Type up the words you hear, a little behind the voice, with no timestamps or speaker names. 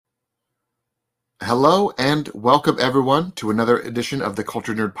Hello and welcome everyone to another edition of the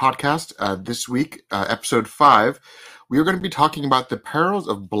Culture Nerd Podcast. This week, episode 5, we are going to be talking about the perils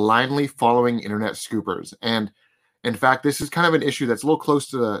of blindly following internet scoopers. And in fact, this is kind of an issue that's a little close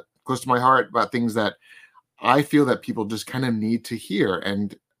to my heart about things that I feel that people just kind of need to hear.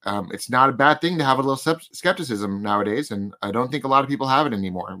 And it's not a bad thing to have a little skepticism nowadays, and I don't think a lot of people have it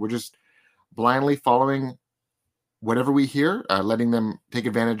anymore. We're just blindly following whatever we hear, letting them take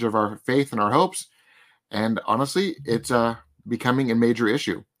advantage of our faith and our hopes. And honestly, it's becoming a major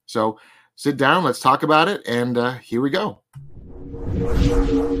issue. So sit down, let's talk about it. And here we go.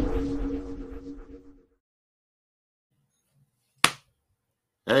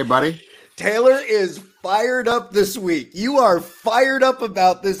 Hey, buddy. Taylor is fired up this week. You are fired up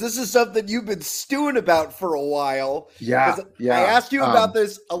about this. This is something you've been stewing about for a while. Yeah. I asked you about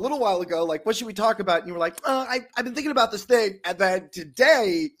this a little while ago. Like, what should we talk about? And you were like, I've been thinking about this thing. And then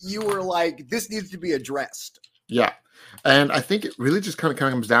today you were like, this needs to be addressed. Yeah. And I think it really just kind of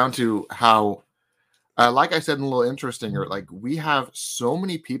comes down to how, like I said in a little interesting, or like we have so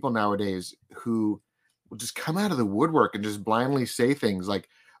many people nowadays who will just come out of the woodwork and just blindly say things like,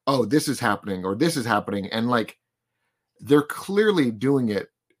 oh, this is happening or this is happening. And like, they're clearly doing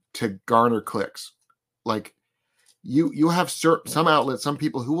it to garner clicks. Like you have some outlets, some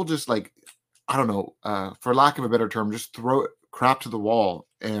people who will just like, I don't know, for lack of a better term, just throw crap to the wall.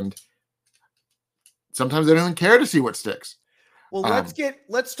 And sometimes they don't even care to see what sticks. Well,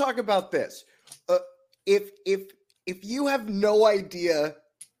 let's talk about this. If you have no idea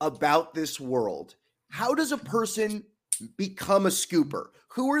about this world, how does a person become a scooper?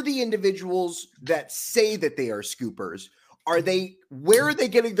 Who are the individuals that say that they are scoopers? Where are they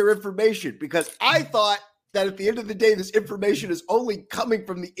getting their information? Because I thought that at the end of the day, this information is only coming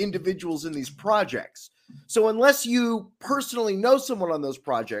from the individuals in these projects. So unless you personally know someone on those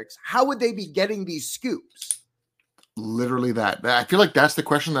projects, how would they be getting these scoops? Literally that. I feel like that's the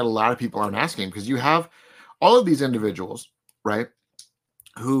question that a lot of people aren't asking, because you have all of these individuals, right?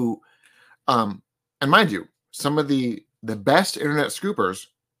 Who, and mind you, some of the best internet scoopers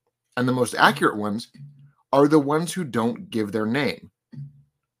and the most accurate ones are the ones who don't give their name,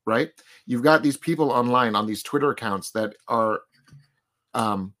 right? You've got these people online on these Twitter accounts that are,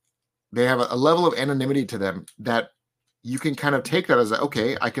 they have a level of anonymity to them that you can kind of take that as,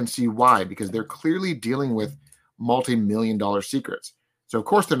 okay, I can see why, because they're clearly dealing with multi-million-dollar secrets. So of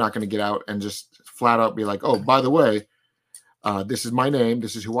course they're not going to get out and just flat out be like, oh, by the way, this is my name,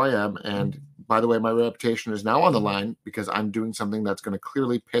 this is who I am, and by the way, my reputation is now on the line because I'm doing something that's going to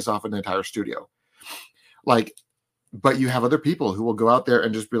clearly piss off an entire studio. Like, but you have other people who will go out there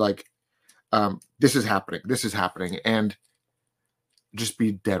and just be like, this is happening, and just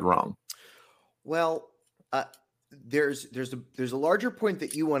be dead wrong. Well, there's a larger point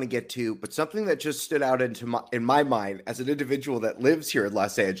that you want to get to, but something that just stood out in my mind as an individual that lives here in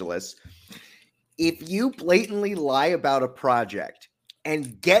Los Angeles. If you blatantly lie about a project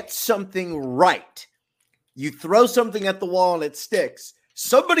and get something right, you throw something at the wall and it sticks,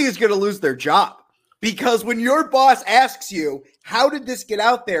 somebody is going to lose their job. Because when your boss asks you, how did this get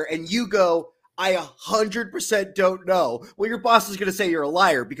out there? And you go, I 100% don't know. Well, your boss is going to say you're a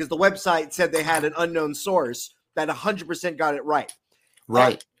liar because the website said they had an unknown source that 100% got it right.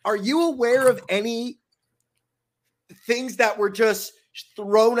 Right. Are you aware of any things that were just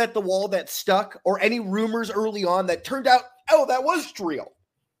thrown at the wall that stuck, or any rumors early on that turned out, oh, that was real?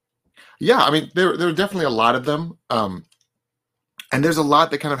 Yeah, I mean, there are definitely a lot of them. And there's a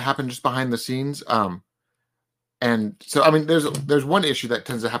lot that kind of happened just behind the scenes. And so, I mean, there's one issue that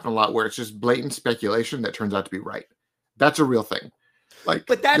tends to happen a lot where it's just blatant speculation that turns out to be right. That's a real thing. Like,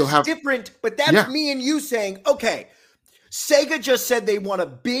 but that's different. But that's me and you saying, okay, Sega just said they want a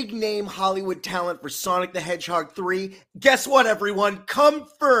big name Hollywood talent for Sonic the Hedgehog 3. Guess what, everyone?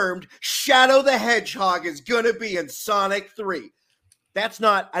 Confirmed, Shadow the Hedgehog is going to be in Sonic 3. That's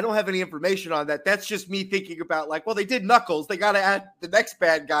not, I don't have any information on that. That's just me thinking about like, well, they did Knuckles. They got to add the next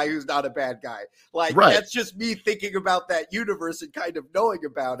bad guy who's not a bad guy. Like, right. That's just me thinking about that universe and kind of knowing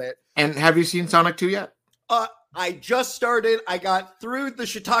about it. And have you seen Sonic 2 yet? I just started. I got through the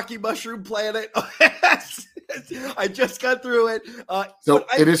shiitake mushroom planet. I just got through it. So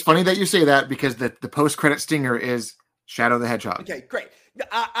it is funny that you say that, because the post-credit stinger is Shadow the Hedgehog. Okay, great.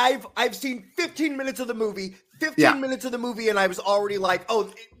 I've seen 15 minutes of the movie, 15 minutes of the movie, and I was already like,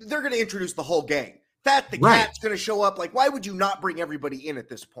 oh, they're going to introduce the whole gang. That the cat's going to show up. Like, why would you not bring everybody in at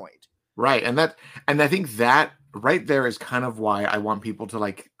this point? Right, and I think that right there is kind of why I want people to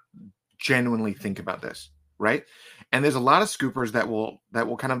like genuinely think about this, right? And there's a lot of scoopers that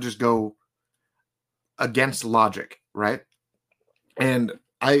will kind of just go against logic, right? And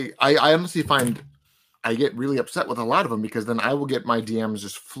I honestly find I get really upset with a lot of them because then I will get my DMs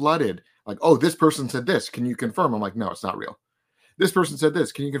just flooded. Like, oh, this person said this. Can you confirm? I'm like, no, it's not real. This person said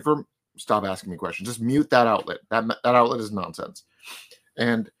this. Can you confirm? Stop asking me questions. Just mute that outlet. That outlet is nonsense.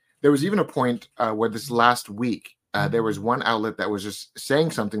 And there was even a point where this last week, there was one outlet that was just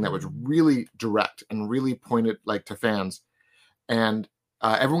saying something that was really direct and really pointed like to fans. And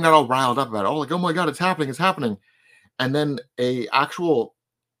everyone got all riled up about it. Oh, like, oh my God, it's happening. And then a actual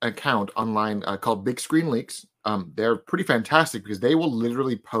account online called Big Screen Leaks. They're pretty fantastic because they will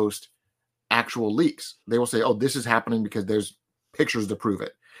literally post actual leaks. They will say, oh, this is happening because there's pictures to prove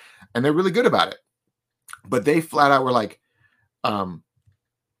it. And they're really good about it. But they flat out were like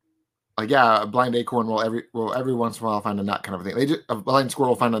yeah, a blind acorn will every once in a while find a nut kind of thing. A blind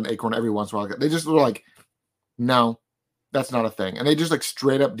squirrel will find an acorn every once in a while. They just were like, no, that's not a thing. And they just like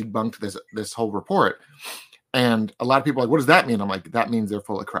straight up debunked this whole report. And a lot of people are like, what does that mean? I'm like, that means they're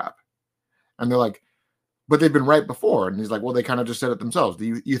full of crap. And they're like, but they've been right before. And he's like, well, they kind of just said it themselves.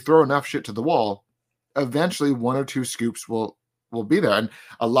 You throw enough shit to the wall, eventually one or two scoops will be there. And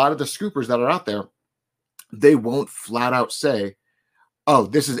a lot of the scoopers that are out there, they won't flat out say, oh,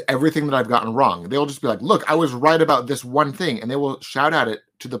 this is everything that I've gotten wrong. They'll just be like, look, I was right about this one thing. And they will shout at it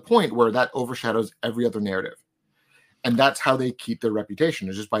to the point where that overshadows every other narrative. And that's how they keep their reputation,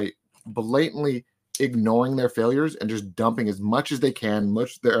 is just by blatantly ignoring their failures and just dumping as much as they can,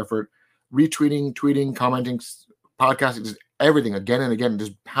 much of their effort, retweeting, tweeting, commenting, podcasting, just everything again and again,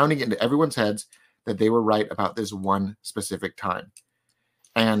 just pounding it into everyone's heads that they were right about this one specific time.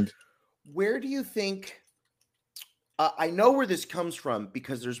 And where do you think, I know where this comes from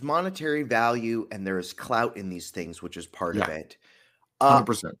because there's monetary value and there is clout in these things, which is part of it.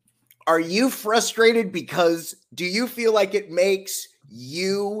 100%. Are you frustrated because do you feel like it makes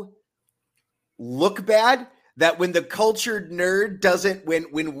you look bad that when the cultured nerd doesn't,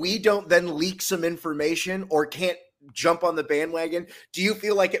 when we don't then leak some information or can't jump on the bandwagon, do you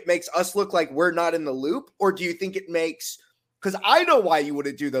feel like it makes us look like we're not in the loop? Or do you think it makes, because I know why you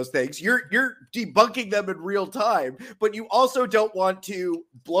wouldn't do those things. You're debunking them in real time, but you also don't want to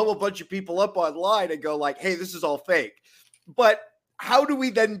blow a bunch of people up online and go like, hey, this is all fake. But how do we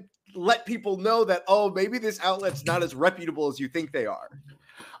then let people know that, oh, maybe this outlet's not as reputable as you think they are?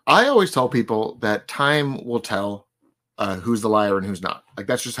 I always tell people that time will tell who's the liar and who's not. Like,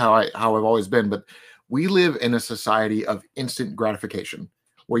 that's just how I've always been. But we live in a society of instant gratification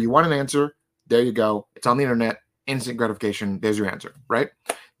where you want an answer. There you go. It's on the internet. Instant gratification. There's your answer, right?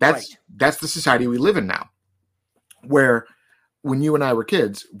 That's the society we live in now, where when you and I were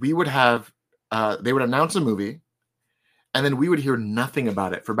kids, we would have, they would announce a movie and then we would hear nothing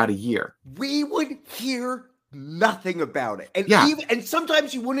about it for about a year. We would hear nothing about it. And and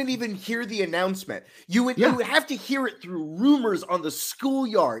sometimes you wouldn't even hear the announcement. You would have to hear it through rumors on the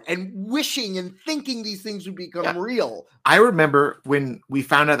schoolyard and wishing and thinking these things would become real. I remember when we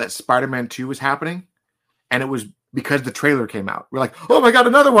found out that Spider-Man 2 was happening, and it was because the trailer came out. We're like, oh my God,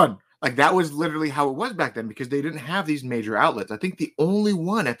 another one. Like, that was literally how it was back then because they didn't have these major outlets. I think the only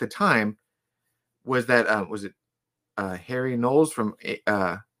one at the time was that, was it Harry Knowles from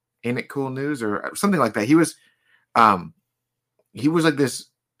Ain't It Cool News or something like that. He was like this,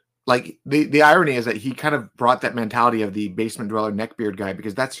 like the irony is that he kind of brought that mentality of the basement dweller neckbeard guy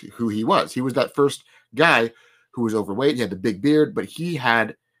because that's who he was. He was that first guy who was overweight. He had the big beard, but he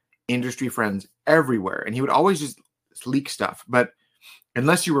had industry friends everywhere. And he would always just leak stuff. But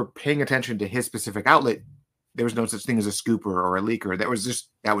unless you were paying attention to his specific outlet, there was no such thing as a scooper or a leaker. That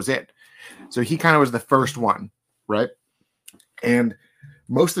was it. So he kind of was the first one, right? And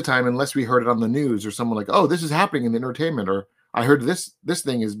most of the time, unless we heard it on the news or someone like, oh, this is happening in entertainment, or I heard this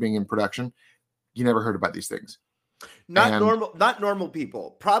thing is being in production, you never heard about these things. Not normal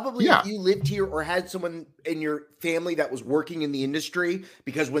people. Probably if you lived here or had someone in your family that was working in the industry,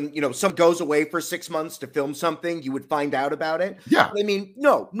 because when, someone goes away for 6 months to film something, you would find out about it. Yeah. But I mean,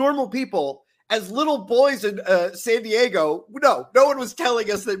 no, normal people, as little boys in San Diego, no one was telling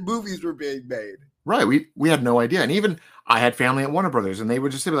us that movies were being made. Right. We had no idea. And even I had family at Warner Brothers, and they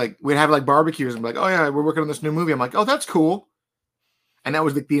would just say, like, we'd have like barbecues and be like, oh yeah, we're working on this new movie. I'm like, oh, that's cool. And that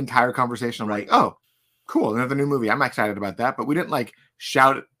was like the entire conversation. I'm like, oh, cool, another new movie. I'm excited about that. But we didn't like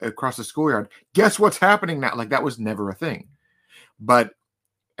shout across the schoolyard, guess what's happening now? Like, that was never a thing. But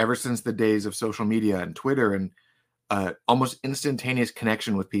ever since the days of social media and Twitter and almost instantaneous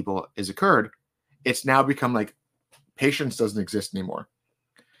connection with people has occurred, it's now become like patience doesn't exist anymore.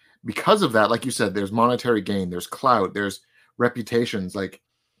 Because of that, like you said, there's monetary gain, there's clout, there's reputations. Like,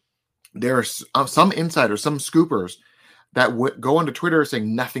 there's some insiders, some scoopers that go onto Twitter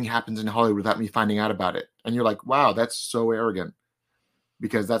saying nothing happens in Hollywood without me finding out about it. And you're like, wow, that's so arrogant.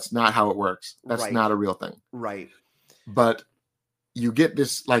 because that's not how it works. That's Right. not a real thing. Right. But you get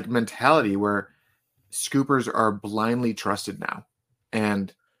this like mentality where scoopers are blindly trusted now.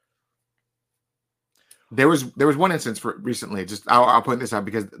 And there was one instance for recently, just I'll point this out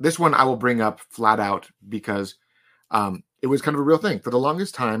because this one I will bring up flat out because it was kind of a real thing. For the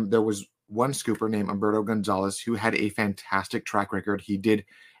longest time, there was one scooper named Umberto Gonzalez who had a fantastic track record. He did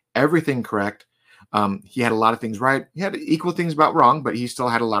everything correct. He had a lot of things right. He had equal things about wrong, but he still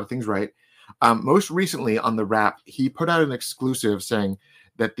had a lot of things right. Most recently on the Wrap, he put out an exclusive saying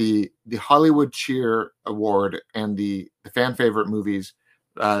that the Hollywood Cheer Award and the fan favorite movies,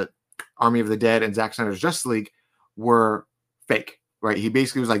 Army of the Dead and Zack Snyder's Justice League, were fake. Right? He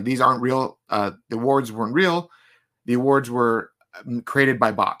basically was like, these aren't real. The awards weren't real. The awards were created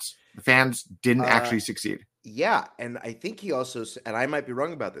by bots. The fans didn't actually succeed. Yeah, and I think he also, and I might be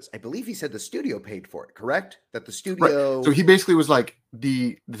wrong about this, I believe he said the studio paid for it, correct? That the studio... Right. So he basically was like,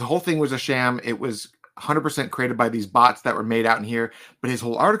 the whole thing was a sham. It was 100% created by these bots that were made out in here. But his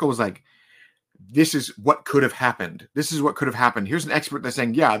whole article was like, this is what could have happened. This is what could have happened. Here's an expert that's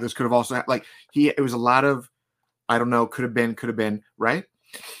saying, yeah, this could have also like it was a lot of, I don't know, could have been, right?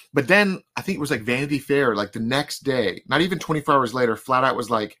 But then I think it was like Vanity Fair, like the next day, not even 24 hours later, flat out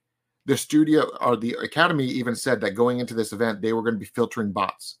was like, the studio or the Academy even said that going into this event, they were going to be filtering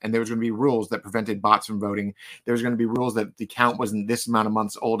bots, and there was going to be rules that prevented bots from voting. There was going to be rules that the account wasn't this amount of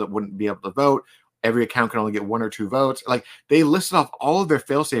months old, it wouldn't be able to vote. Every account can only get 1 or 2 votes. Like, they listed off all of their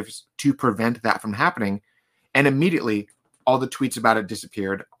fail safes to prevent that from happening. And immediately all the tweets about it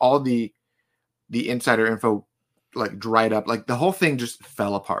disappeared. All the insider info like dried up. Like, the whole thing just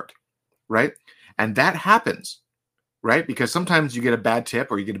fell apart. Right. And that happens. Right? Because sometimes you get a bad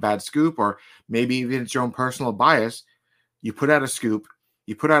tip or you get a bad scoop, or maybe even it's your own personal bias. You put out a scoop,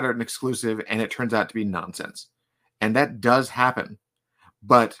 you put out an exclusive, and it turns out to be nonsense. And that does happen.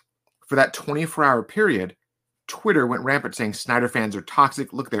 But for that 24-hour period, Twitter went rampant saying Snyder fans are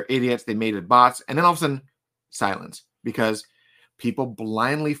toxic. Look, they're idiots. They made it bots. And then all of a sudden, silence, because people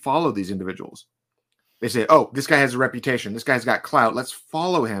blindly follow these individuals. They say, oh, this guy has a reputation. This guy's got clout. Let's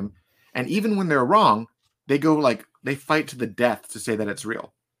follow him. And even when they're wrong, they go like, they fight to the death to say that it's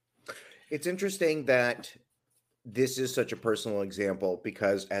real. It's interesting that this is such a personal example,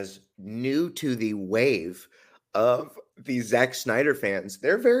 because as new to the wave of the Zack Snyder fans,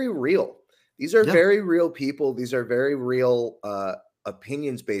 they're very real. These are very real people. These are very real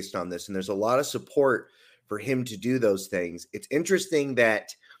opinions based on this. And there's a lot of support for him to do those things. It's interesting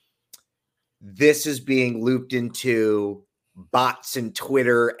that this is being looped into bots and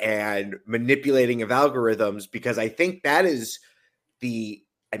Twitter and manipulating of algorithms, because I think that is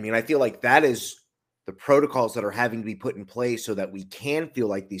I feel like that is the protocols that are having to be put in place so that we can feel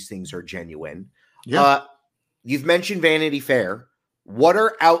like these things are genuine. Yeah. You've mentioned Vanity Fair. What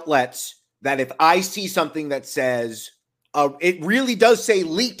are outlets that if I see something that says, it really does say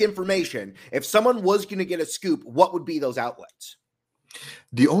leaked information, if someone was going to get a scoop, what would be those outlets?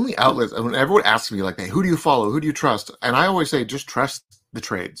 The only outlets, when everyone asks me like, hey, who do you follow? Who do you trust? And I always say, just trust the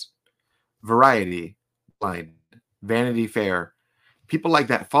trades. Variety, Line, Vanity Fair, people like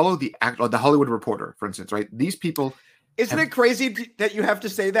that. Follow the Hollywood Reporter, for instance, right? These people. Isn't it crazy that you have to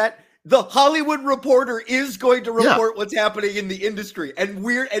say that? The Hollywood Reporter is going to report what's happening in the industry, and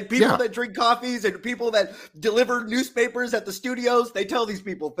people that drink coffees and people that deliver newspapers at the studios, they tell these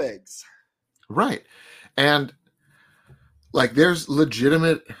people things. Right. And like, there's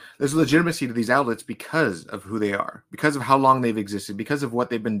legitimacy to these outlets because of who they are, because of how long they've existed, because of what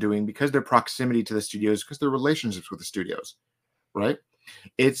they've been doing, because their proximity to the studios, because their relationships with the studios, right?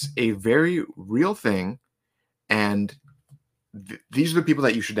 It's a very real thing, and these are the people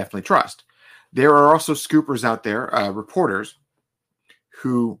that you should definitely trust. There are also scoopers out there, reporters,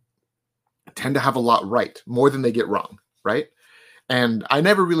 who tend to have a lot right, more than they get wrong, right? And I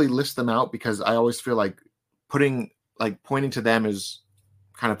never really list them out because I always feel like pointing to them is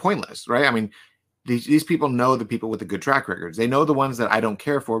kind of pointless, right? I mean, these people know the people with the good track records. They know the ones that I don't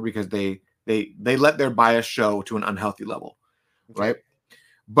care for because they let their bias show to an unhealthy level, right?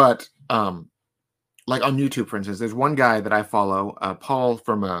 But like on YouTube, for instance, there's one guy that I follow, Paul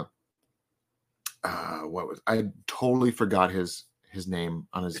from I totally forgot his name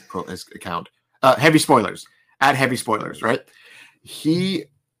on his account. Heavy Spoilers, at Heavy Spoilers, right? He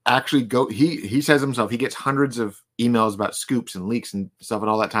actually he says himself, he gets hundreds of emails about scoops and leaks and stuff and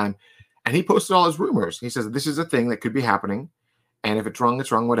all that time, and he posted all his rumors. He says this is a thing that could be happening, and if it's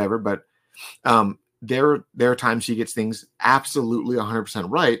wrong, whatever. But there are times he gets things absolutely 100%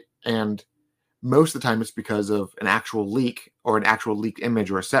 right, and most of the time it's because of an actual leak or an actual leaked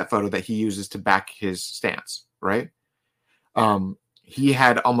image or a set photo that he uses to back his stance, right? he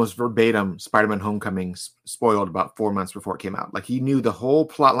had almost verbatim Spider-Man Homecoming spoiled about 4 months before it came out. Like, he knew the whole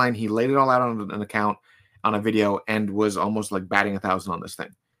plot line. He laid it all out on an account, on a video, and was almost like batting 1,000 on this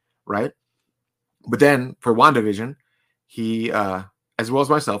thing, right? But then for WandaVision, he, as well as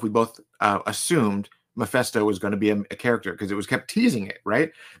myself, we both assumed Mephisto was going to be a character because it was kept teasing it,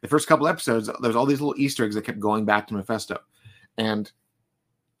 right? The first couple episodes, there's all these little Easter eggs that kept going back to Mephisto, and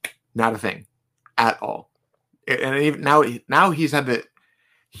not a thing at all. And even now he had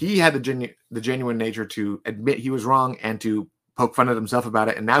the genuine nature to admit he was wrong and to poke fun at himself about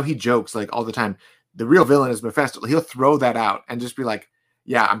it. And now he jokes like all the time. The real villain is Mephisto. He'll throw that out and just be like,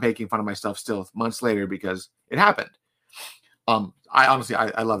 "Yeah, I'm making fun of myself still months later because it happened." I honestly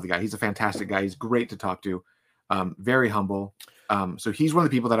love the guy. He's a fantastic guy. He's great to talk to. Very humble. So he's one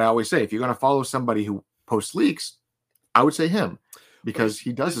of the people that I always say, if you're going to follow somebody who posts leaks, I would say him, because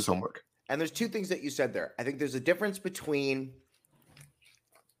he does his homework. And there's two things that you said there. I think there's a difference between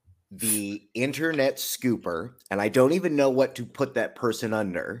the internet scooper, and I don't even know what to put that person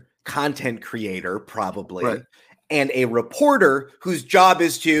under, content creator probably, right, and a reporter whose job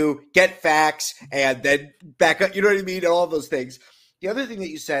is to get facts and then back up, you know what I mean, and all those things. The other thing that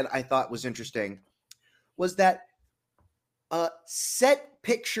you said I thought was interesting was that set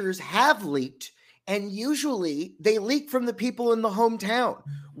pictures have leaked, and usually they leak from the people in the hometown.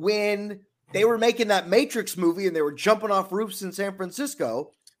 When they were making that Matrix movie and they were jumping off roofs in San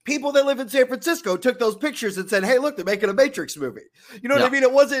Francisco, people that live in San Francisco took those pictures and said, "Hey, look, they're making a Matrix movie." You know what I mean?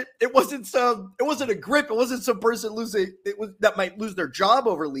 It wasn't a grip. It wasn't some person that might lose their job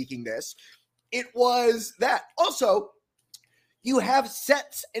over leaking this. It was that. Also, you have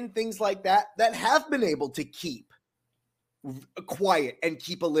sets and things like that have been able to keep quiet and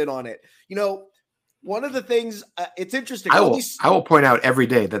keep a lid on it. You know, one of the things, it's interesting. I will point out every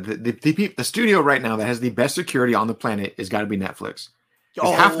day that the studio right now that has the best security on the planet is got to be Netflix.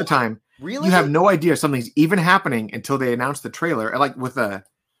 Half the time, really, you have no idea something's even happening until they announce the trailer. Like with that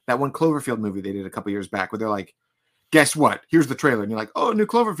one Cloverfield movie they did a couple years back, where they're like, "Guess what? Here's the trailer," and you're like, "Oh, new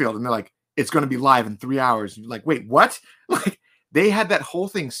Cloverfield," and they're like, "It's going to be live in 3 hours." And you're like, "Wait, what?" Like, they had that whole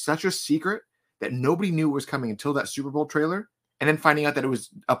thing such a secret that nobody knew it was coming until that Super Bowl trailer, and then finding out that it was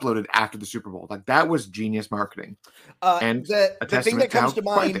uploaded after the Super Bowl. Like, that was genius marketing. And the thing that comes to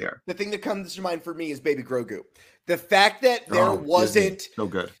mind, the thing that comes to mind for me is Baby Grogu. The fact that there wasn't so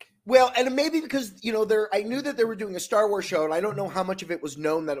good. Well, and maybe because, you know, I knew that they were doing a Star Wars show, and I don't know how much of it was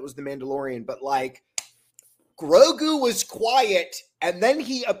known that it was The Mandalorian, but like, Grogu was quiet, and then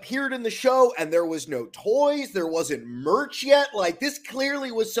he appeared in the show, and there was no toys, there wasn't merch yet. Like, this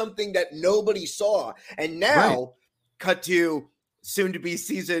clearly was something that nobody saw. And now, cut to soon to be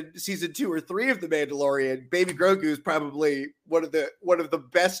season 2 or 3 of The Mandalorian, Baby Grogu is probably one of the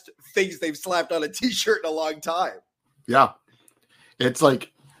best things they've slapped on a t-shirt in a long time. Yeah. It's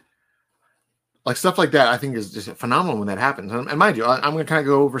like stuff like that, I think, is just phenomenal when that happens. And mind you, I'm going to kind of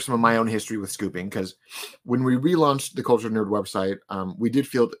go over some of my own history with scooping, because when we relaunched the Culture Nerd website, we did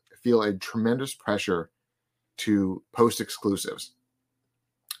feel a tremendous pressure to post exclusives.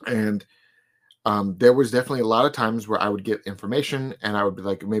 And there was definitely a lot of times where I would get information and I would be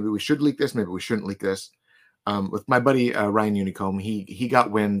like, maybe we should leak this, maybe we shouldn't leak this. With my buddy Ryan Unicomb, he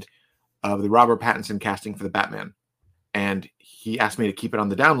got wind of the Robert Pattinson casting for the Batman, and he asked me to keep it on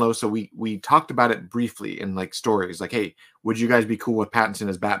the down low. So we talked about it briefly in like stories, like, "Hey, would you guys be cool with Pattinson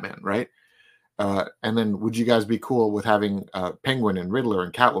as Batman?" Right? And then, would you guys be cool with having Penguin and Riddler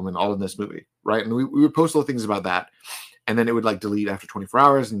and Catwoman all in this movie? Right? And we would post little things about that, and then it would like delete after 24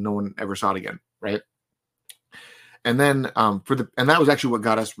 hours, and no one ever saw it again. Right? And then and that was actually what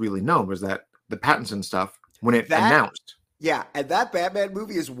got us really known, was that the Pattinson stuff when it announced. Yeah, and that Batman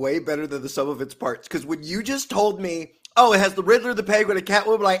movie is way better than the sum of its parts. Because when you just told me, "Oh, it has the Riddler, the Penguin, and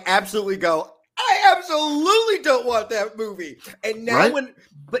Catwoman," I absolutely don't want that movie. And now when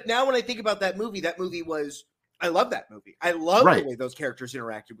I think about that movie was, I love that movie. I love the way those characters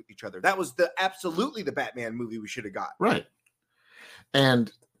interacted with each other. That was absolutely the Batman movie we should have got. Right.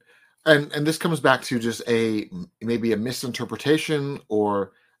 And this comes back to just maybe a misinterpretation,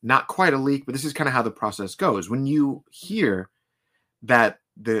 or not quite a leak, but this is kind of how the process goes. When you hear that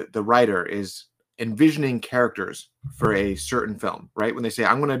the writer is envisioning characters for a certain film, right? When they say,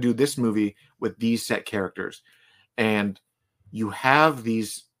 "I'm going to do this movie with these set characters," and you have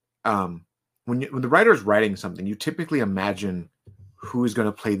these, when the writer is writing something, you typically imagine who is going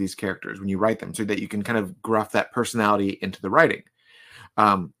to play these characters when you write them, so that you can kind of gruff that personality into the writing.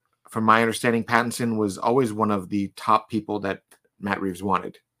 From my understanding, Pattinson was always one of the top people that Matt Reeves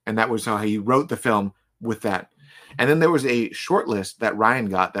wanted. And that was how he wrote the film, with that. And then there was a short list that Ryan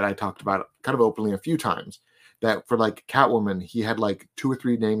got that I talked about kind of openly a few times that for like Catwoman, he had like 2 or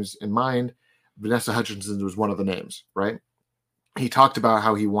 3 names in mind. Vanessa Hutchinson was one of the names, right? He talked about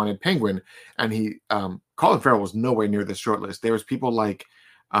how he wanted Penguin, and Colin Farrell was nowhere near this shortlist. There was people like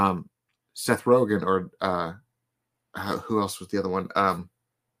Seth Rogen or who else was the other one?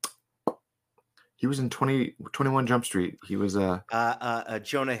 He was in 21 Jump Street. He was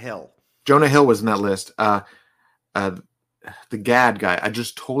Jonah Hill. Jonah Hill was in that list. The Gad guy. I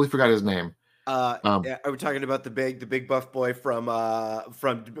just totally forgot his name. Are we talking about the big buff boy from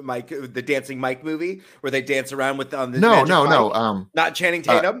Mike, the Dancing Mike movie, where they dance around with on the no. Not Channing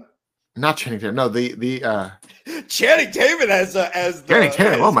Tatum. Not Channing Tatum. No, the Channing Tatum as Channing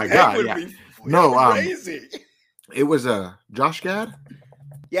Tatum. Oh my god! Yeah. No, crazy. It was Josh Gad.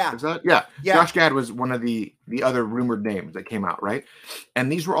 Yeah. Is that? Yeah. Josh Gad was one of the other rumored names that came out, right?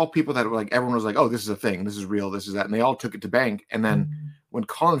 And these were all people that were like, everyone was like, oh, this is a thing. This is real. This is that. And they all took it to bank. And then when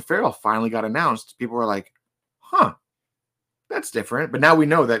Colin Farrell finally got announced, people were like, huh, that's different. But now we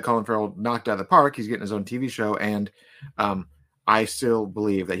know that Colin Farrell knocked out of the park. He's getting his own TV show. And I still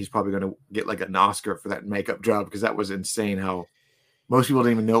believe that he's probably going to get like an Oscar for that makeup job, because that was insane how most people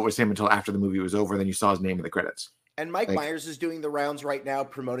didn't even know it was him until after the movie was over. Then you saw his name in the credits. And Mike Myers is doing the rounds right now,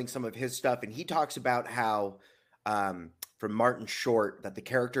 promoting some of his stuff. And he talks about how, from Martin Short, that the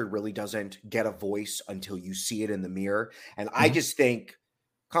character really doesn't get a voice until you see it in the mirror. And I just think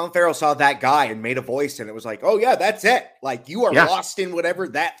Colin Farrell saw that guy and made a voice, and it was like, oh yeah, that's it. Like, you are lost in whatever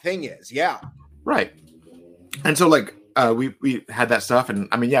that thing is. Yeah. Right. And so like, we had that stuff, and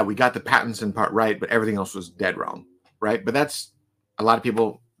I mean, yeah, we got the Pattinson part right, but everything else was dead wrong. Right. But that's, a lot of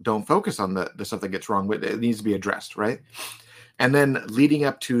people don't focus on the stuff that gets wrong, but it needs to be addressed, right? And then leading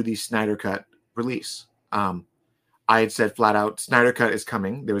up to the Snyder Cut release, I had said flat out, Snyder Cut is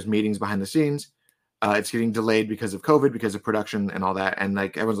coming. There was meetings behind the scenes. It's getting delayed because of COVID, because of production and all that. And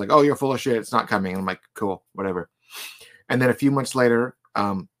like, everyone's like, oh, you're full of shit. It's not coming. And I'm like, cool, whatever. And then a few months later,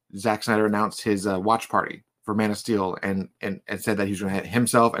 Zack Snyder announced his watch party for Man of Steel and said that he was going to have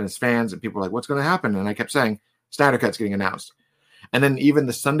himself and his fans, and people were like, what's going to happen? And I kept saying, Snyder Cut's getting announced. And then even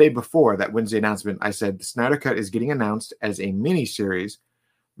the Sunday before that Wednesday announcement, I said the Snyder Cut is getting announced as a mini series,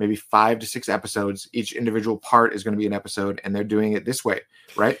 maybe 5 to 6 episodes. Each individual part is going to be an episode, and they're doing it this way,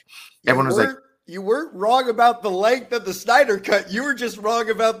 right? Everyone was like, you weren't wrong about the length of the Snyder Cut. You were just wrong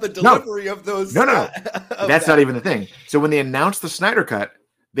about the delivery of those. No. That's not even the thing. So when they announced the Snyder Cut,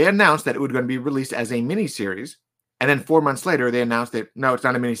 they announced that it was going to be released as a mini series. And then 4 months later, they announced that, no, it's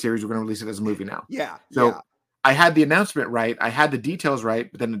not a mini series. We're going to release it as a movie now. Yeah. So I had the announcement right. I had the details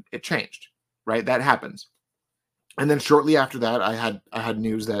right, but then it changed, right? That happens. And then shortly after that, I had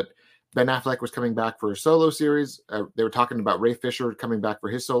news that Ben Affleck was coming back for a solo series. They were talking about Ray Fisher coming back for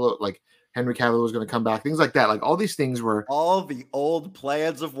his solo, like Henry Cavill was going to come back, things like that. Like, all these things were all the old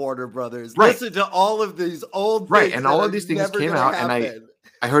plans of Warner Brothers. Right. Listen to all of these old things, and all of these things came out, and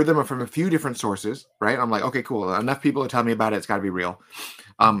I heard them from a few different sources, right? I'm like, okay, cool. Enough people to tell me about it. It's got to be real.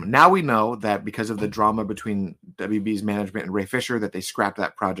 Now we know that because of the drama between WB's management and Ray Fisher, that they scrapped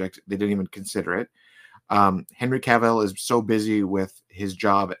that project. They didn't even consider it. Henry Cavill is so busy with his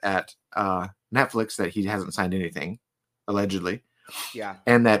job at Netflix that he hasn't signed anything, allegedly. Yeah.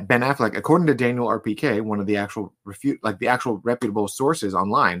 And that Ben Affleck, according to Daniel RPK, one of the actual reputable sources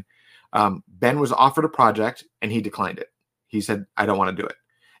online, Ben was offered a project and he declined it. He said, I don't want to do it.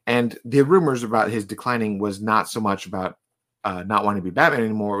 And the rumors about his declining was not so much about not wanting to be Batman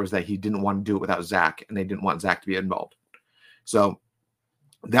anymore. It was that he didn't want to do it without Zach, and they didn't want Zach to be involved. So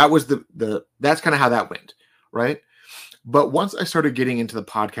that was that's kind of how that went, right? But once I started getting into the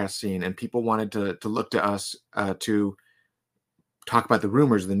podcast scene and people wanted to look to us to talk about the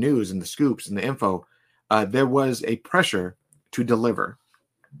rumors, the news, and the scoops and the info, there was a pressure to deliver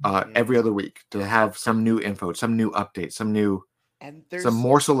every other week, to have some new info, some new update, some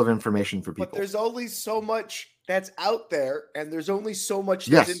morsel of information for people. But there's only so much that's out there, and there's only so much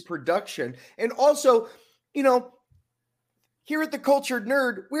that's in production. And also, here at the Cultured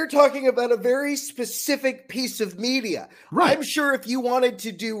Nerd, we're talking about a very specific piece of media. Right. I'm sure if you wanted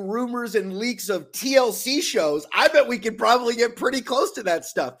to do rumors and leaks of TLC shows, I bet we could probably get pretty close to that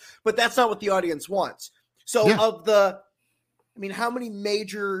stuff. But that's not what the audience wants. So how many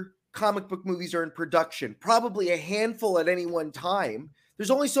major comic book movies are in production? Probably a handful at any one time.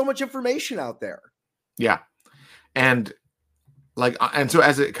 There's only so much information out there. Yeah. And so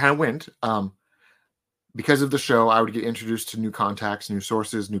as it kind of went, because of the show, I would get introduced to new contacts, new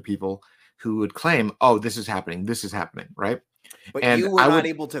sources, new people who would claim, oh, this is happening, right? But you were not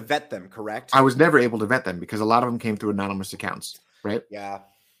able to vet them, correct? I was never able to vet them because a lot of them came through anonymous accounts, right? Yeah.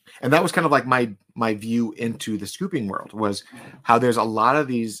 And that was kind of like my view into the scooping world, was how there's a lot of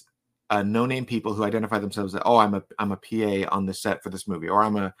these no-name people who identify themselves that, oh, I'm a PA on the set for this movie, or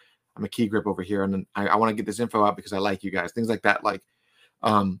I'm a key grip over here, and I want to get this info out because I like you guys. Things like that, like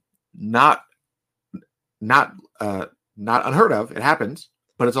not not unheard of. It happens,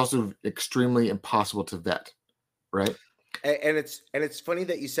 but it's also extremely impossible to vet, right? And it's funny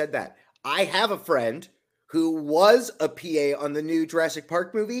that you said that. I have a friend who was a PA on the new Jurassic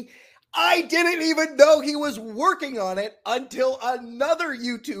Park movie. I didn't even know he was working on it until another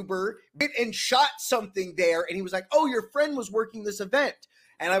YouTuber went and shot something there. And he was like, oh, your friend was working this event.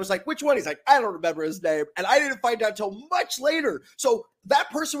 And I was like, which one? He's like, I don't remember his name. And I didn't find out until much later. So that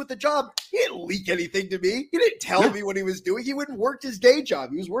person with the job, he didn't leak anything to me. He didn't tell me what he was doing. He went and worked his day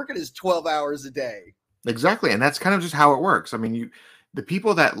job. He was working his 12 hours a day. Exactly. And that's kind of just how it works. I mean, the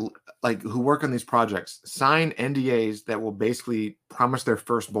people that like who work on these projects sign NDAs that will basically promise their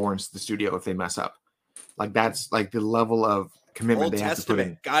firstborns to the studio if they mess up. Like that's like the level of commitment Old they Testament, have to put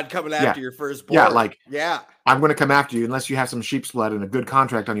in. God coming after your firstborn. Yeah, like yeah, I'm going to come after you unless you have some sheep's blood and a good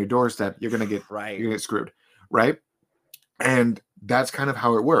contract on your doorstep. You're going to get right. You're going to get screwed, right? And that's kind of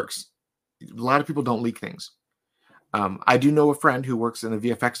how it works. A lot of people don't leak things. I do know a friend who works in the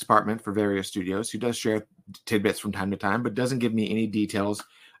VFX department for various studios who does share tidbits from time to time, but doesn't give me any details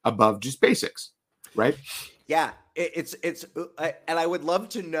above just basics, right? Yeah, it's and I would love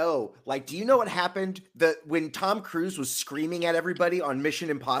to know, like, do you know what happened when Tom Cruise was screaming at everybody on Mission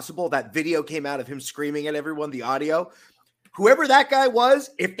Impossible? That video came out of him screaming at everyone, the audio. Whoever that guy was,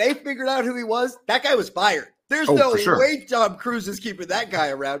 if they figured out who he was, that guy was fired. There's no way Tom Cruise is keeping that guy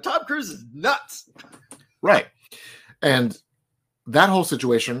around. Tom Cruise is nuts. Right. And that whole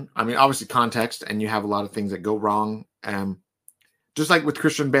situation, I mean, obviously context, and you have a lot of things that go wrong. Just like with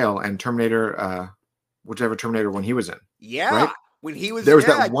Christian Bale and Terminator, whichever Terminator one he was in. Yeah. Right? When he was there was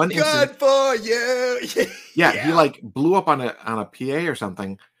that one good incident, for you. yeah, he like blew up on a PA or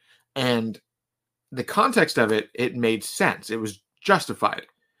something. And the context of it made sense. It was justified.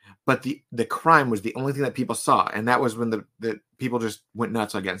 But the crime was the only thing that people saw. And that was when the people just went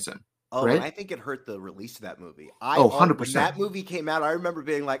nuts against him. Oh, right? And I think it hurt the release of that movie. 100%. When that movie came out, I remember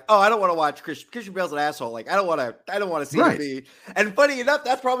being like, "Oh, I don't want to watch Christian Bale's an asshole. Like, I don't want to see him be." And funny enough,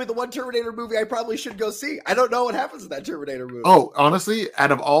 that's probably the one Terminator movie I probably should go see. I don't know what happens in that Terminator movie. Oh, honestly,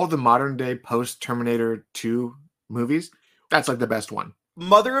 out of all the modern day post Terminator 2 movies, that's like the best one.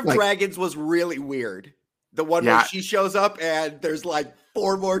 Mother of Dragons was really weird. The one where she shows up and there's like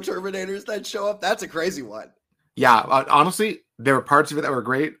 4 more Terminators that show up. That's a crazy one. Yeah, honestly, there were parts of it that were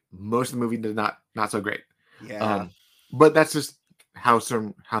great. Most of the movie did not so great. Yeah, but that's just how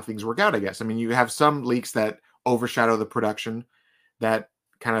things work out, I guess. I mean, you have some leaks that overshadow the production that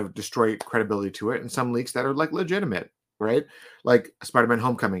kind of destroy credibility to it, and some leaks that are like legitimate, right? Like Spider-Man: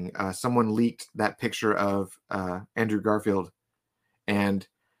 Homecoming. Someone leaked that picture of Andrew Garfield, and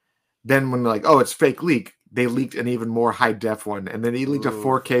then when they're like, "Oh, it's fake leak," they leaked an even more high def one, and then he leaked a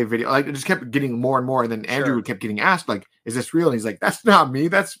 4K video. Like it just kept getting more and more, and then Andrew kept getting asked, like, "Is this real?" And he's like, "That's not me.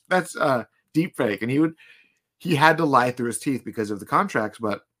 That's deep fake." And he had to lie through his teeth because of the contracts,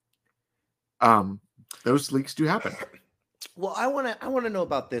 but those leaks do happen. Well, I want to know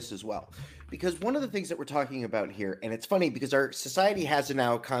about this as well, because one of the things that we're talking about here, and it's funny because our society has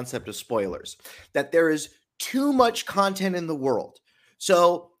now a concept of spoilers, that there is too much content in the world.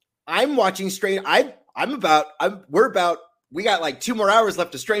 So I'm watching we got like 2 more hours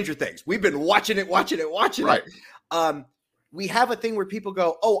left of Stranger Things. We've been watching it. We have a thing where people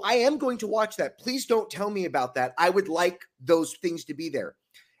go, "Oh, I am going to watch that. Please don't tell me about that. I would like those things to be there."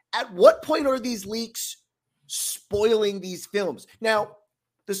 At what point are these leaks spoiling these films? Now,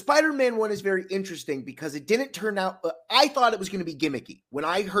 the Spider-Man one is very interesting because it didn't turn out, I thought it was going to be gimmicky. When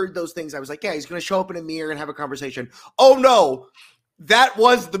I heard those things, I was like, yeah, he's going to show up in a mirror and have a conversation. Oh no, that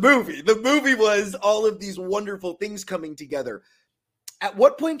was the movie. The movie was all of these wonderful things coming together. At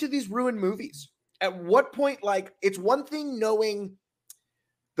what point do these ruin movies? At what point, like, it's one thing knowing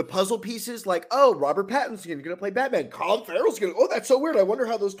the puzzle pieces, like, oh, Robert Pattinson's going to play Batman. Colin Farrell's going to, oh, that's so weird. I wonder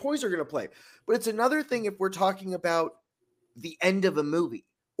how those toys are going to play. But it's another thing if we're talking about the end of a movie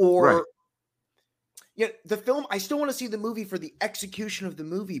or the film. I still want to see the movie for the execution of the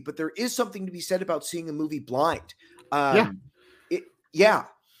movie, but there is something to be said about seeing a movie blind. 100%.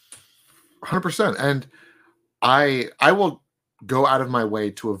 And I will go out of my way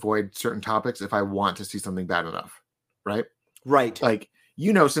to avoid certain topics if I want to see something bad enough. Right. Like,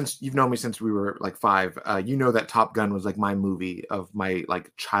 since you've known me since we were like 5, that Top Gun was like my movie of my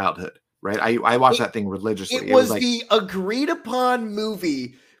like childhood. Right. I watched that thing religiously. It was like the agreed upon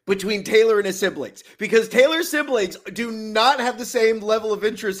movie between Taylor and his siblings, because Taylor's siblings do not have the same level of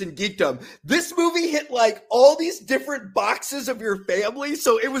interest in geekdom. This movie hit like all these different boxes of your family,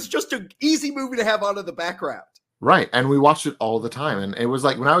 so it was just an easy movie to have on in the background. Right. And we watched it all the time. And it was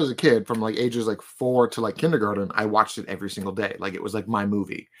like when I was a kid, from like ages like 4 to like kindergarten, I watched it every single day. Like it was like my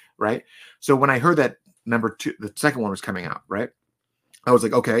movie. Right. So when I heard that number 2, the second one was coming out, right, I was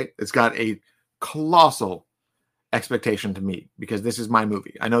like, okay, it's got a colossal expectation to meet because this is my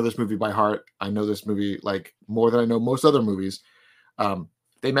movie. I know this movie by heart. I know this movie like more than I know most other movies.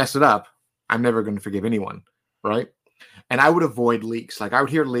 They mess it up, I'm never going to forgive anyone. Right. And I would avoid leaks. Like I would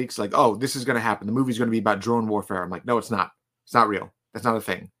hear leaks like, oh, this is going to happen. The movie's going to be about drone warfare. I'm like, no, it's not. It's not real. That's not a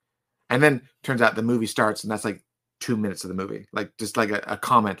thing. And then turns out the movie starts and that's like 2 minutes of the movie. Like just like a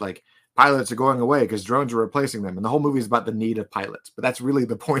comment like pilots are going away because drones are replacing them. And the whole movie is about the need of pilots. But that's really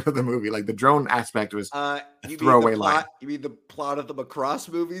the point of the movie. Like the drone aspect was a throwaway line. You mean the plot of the Macross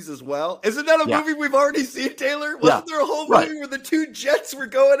movies as well? Isn't that a movie we've already seen, Taylor? Wasn't there a whole movie where the 2 jets were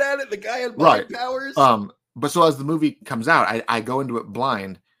going at it? The guy had mind powers? But so as the movie comes out, I go into it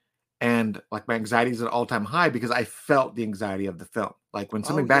blind and like my anxiety is at an all-time high because I felt the anxiety of the film. Like when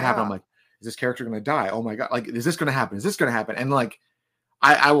something bad happened, I'm like, is this character going to die? Oh my God. Like, is this going to happen? Is this going to happen? And like,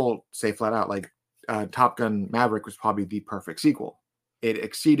 I will say flat out, like Top Gun Maverick was probably the perfect sequel. It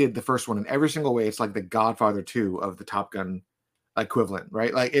exceeded the first one in every single way. It's like the Godfather 2 of the Top Gun equivalent,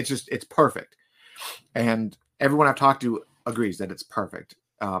 right? Like it's perfect. And everyone I've talked to agrees that it's perfect.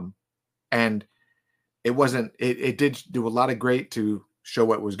 And it did do a lot of great to show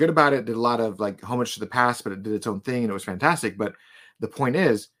what was good about it. Did a lot of like homage to the past, but it did its own thing and it was fantastic. But the point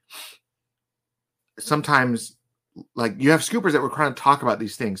is, sometimes like you have scoopers that were trying to talk about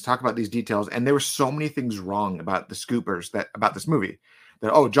these things, talk about these details. And there were so many things wrong about the scoopers about this movie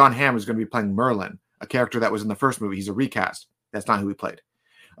that, oh, John Hamm is going to be playing Merlin, a character that was in the first movie. He's a recast. That's not who he played.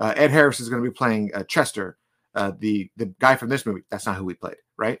 Ed Harris is going to be playing Chester, the guy from this movie. That's not who he played,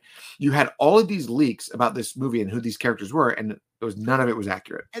 right? You had all of these leaks about this movie and who these characters were, and none of it was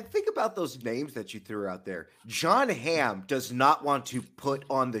accurate. And think about those names that you threw out there. John Hamm does not want to put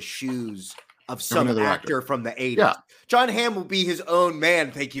on the shoes of some actor from the 80s. Yeah. John Hamm will be his own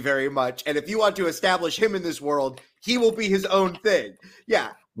man, thank you very much. And if you want to establish him in this world, he will be his own thing.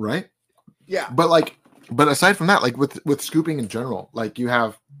 Yeah. Right? Yeah. But aside from that, like with scooping in general, like you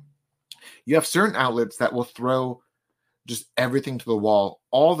have certain outlets that will throw just everything to the wall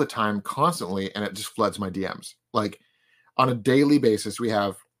all the time, constantly, and it just floods my DMs. Like on a daily basis, we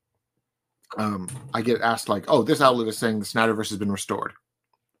have I get asked like, oh, this outlet is saying the Snyderverse has been restored.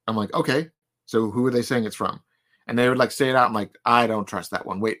 I'm like, okay, so who are they saying it's from? And they would like say it out. I'm like, I don't trust that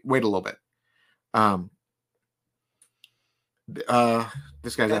one. Wait a little bit.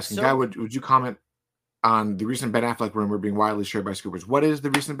 This guy's asking, Guy, would you comment on the recent Ben Affleck rumor being widely shared by scoopers? What is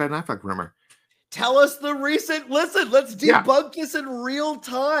the recent Ben Affleck rumor? Tell us the recent. Listen, let's debunk this in real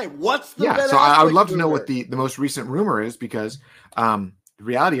time. What's the Ben so Affleck I would love rumor? To know what the most recent rumor is, because the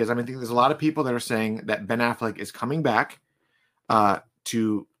reality is, I think there's a lot of people that are saying that Ben Affleck is coming back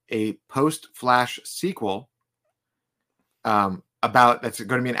to a post-Flash sequel about that's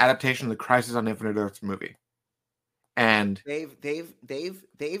going to be an adaptation of the Crisis on Infinite Earths movie. And they've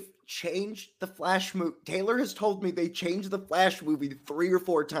changed the Flash movie. Taylor has told me they changed the Flash movie 3 or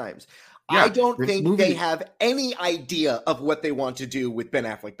 4 times. Yeah, I don't think they have any idea of what they want to do with Ben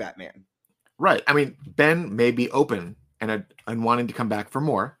Affleck Batman. Right. I mean, Ben may be open and wanting to come back for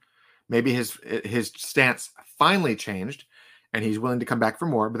more. Maybe his stance finally changed and he's willing to come back for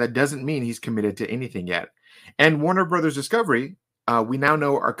more, but that doesn't mean he's committed to anything yet. And Warner Brothers Discovery, we now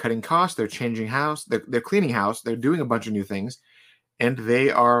know, are cutting costs. They're changing house. They're cleaning house. They're doing a bunch of new things. And they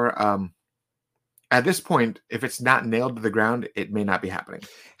are, at this point, if it's not nailed to the ground, it may not be happening.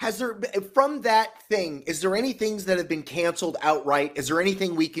 Has there, from that thing, is there any things that have been canceled outright? Is there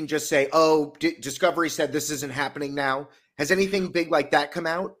anything we can just say, oh, Discovery said this isn't happening now? Has anything big like that come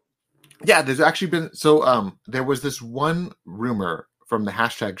out? Yeah, there's actually been, there was this one rumor from the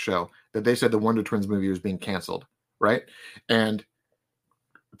hashtag show that they said the Wonder Twins movie was being canceled, right? And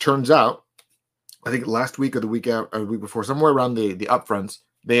turns out, I think last week or the week out, or the week before, somewhere around the upfronts,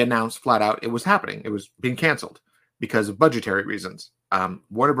 they announced flat out it was happening. It was being canceled because of budgetary reasons.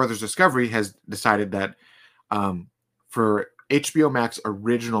 Warner Brothers Discovery has decided that for HBO Max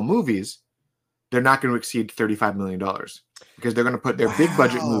original movies, they're not going to exceed $35 million because they're going to put their big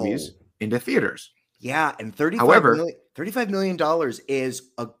budget movies into theaters. Yeah, and $35 million is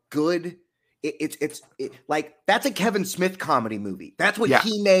a good. It's like that's a Kevin Smith comedy movie. That's what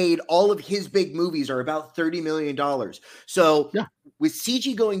he made. All of his big movies are about $30 million. So with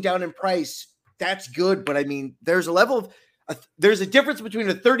CG going down in price, that's good. But I mean, there's a level of there's a difference between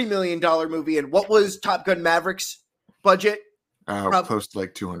a $30 million movie and what was Top Gun Maverick's budget? Close to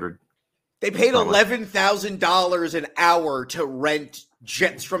like 200. They paid $11,000 an hour to rent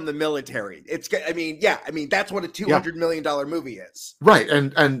jets from the military. That's what a $200 million movie is. Right,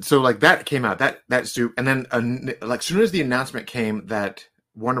 and so like that came out that soup, and then like soon as the announcement came that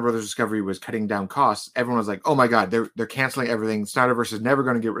Warner Brothers Discovery was cutting down costs, everyone was like, "Oh my God, they're canceling everything. Snyderverse is never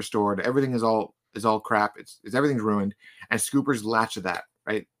going to get restored. Everything is all crap. It's everything's ruined." And Scoopers latched to that.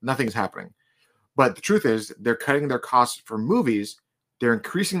 Right, nothing is happening. But the truth is, they're cutting their costs for movies. They're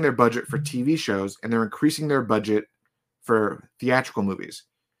increasing their budget for TV shows, and they're increasing their budget for theatrical movies.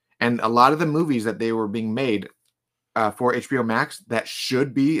 And a lot of the movies that they were being made for HBO Max that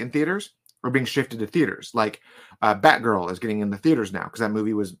should be in theaters are being shifted to theaters. Like Batgirl is getting in the theaters now because that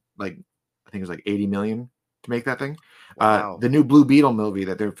movie was like, I think it was like 80 million to make that thing. Wow. The new Blue Beetle movie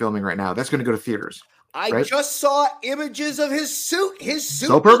that they're filming right now, that's going to go to theaters. I just saw images of his suit. His suit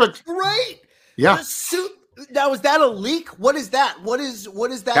so perfect. Great. Yeah. The suit. Now, is that a leak? What is that? What is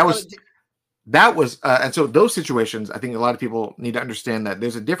that? That was, and so those situations, I think a lot of people need to understand that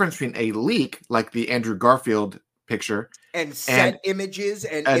there's a difference between a leak, like the Andrew Garfield picture, and set images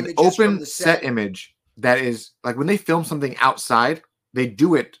and an images open from the set image that is like when they film something outside, they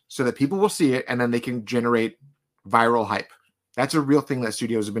do it so that people will see it and then they can generate viral hype. That's a real thing that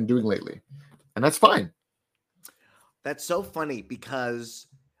studios have been doing lately, and that's fine. That's so funny because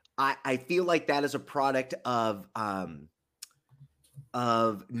I feel like that is a product of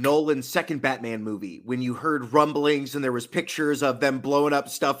Nolan's second Batman movie, when you heard rumblings and there was pictures of them blowing up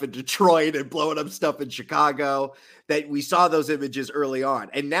stuff in Detroit and blowing up stuff in Chicago, that we saw those images early on.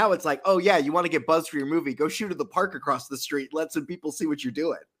 And now it's like, oh yeah, you want to get buzz for your movie, go shoot at the park across the street, let some people see what you're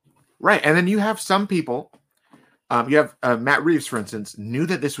doing. Right. And then you have some people, you have Matt Reeves, for instance, knew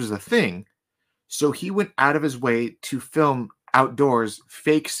that this was a thing. So he went out of his way to film outdoors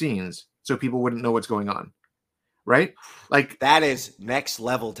fake scenes so people wouldn't know what's going on. Right? Like that is next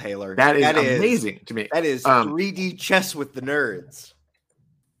level, Taylor. That is amazing to me. That is 3D chess with the nerds.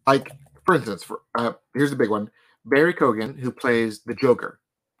 Like, for instance, here's the big one. Barry Keoghan, who plays the Joker,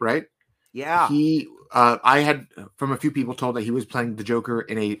 right? Yeah. He I had from a few people told that he was playing the Joker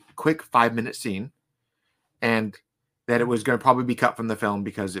in a quick 5-minute scene, and that it was going to probably be cut from the film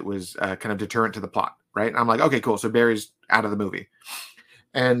because it was kind of deterrent to the plot, right? And I'm like, okay, cool. So Barry's out of the movie.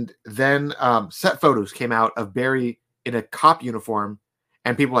 And then set photos came out of Barry in a cop uniform,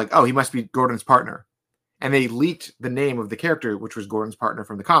 and people were like, oh, he must be Gordon's partner. And they leaked the name of the character, which was Gordon's partner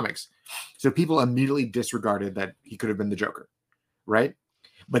from the comics. So people immediately disregarded that he could have been the Joker, right?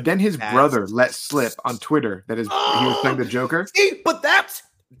 But then his brother let slip on Twitter that he was playing the Joker. See, but that's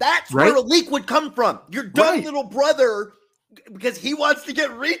right? Where a leak would come from. Your dumb little brother, because he wants to get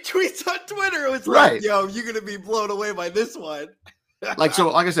retweets on Twitter. It was like, yo, you're going to be blown away by this one. Like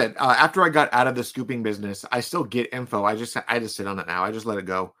I said, after I got out of the scooping business, I still get info. I just sit on it now. I just let it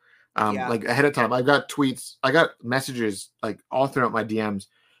go. Like ahead of time, I got tweets, I got messages like all throughout my DMs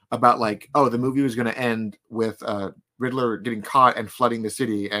about like, oh, the movie was going to end with Riddler getting caught and flooding the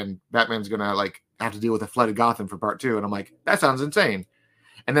city, and Batman's going to like have to deal with a flooded Gotham for part 2. And I'm like, that sounds insane.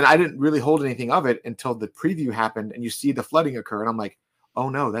 And then I didn't really hold anything of it until the preview happened, and you see the flooding occur, and I'm like, oh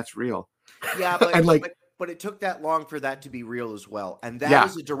no, that's real. Yeah, but and like. But it took that long for that to be real as well. And that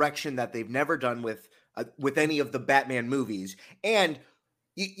is a direction that they've never done with any of the Batman movies. And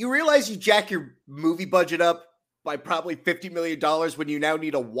you realize you jack your movie budget up by probably $50 million when you now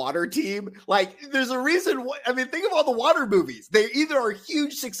need a water team. Like, there's a reason. Think of all the water movies. They either are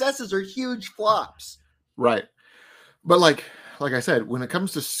huge successes or huge flops. Right. But like I said, when it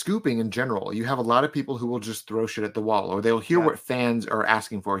comes to scooping in general, you have a lot of people who will just throw shit at the wall, or they'll hear what fans are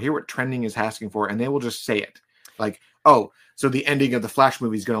asking for, hear what trending is asking for, and they will just say it. Like, oh, so the ending of the Flash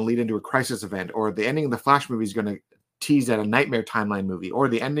movie is going to lead into a crisis event, or the ending of the Flash movie is going to tease at a Nightmare Timeline movie, or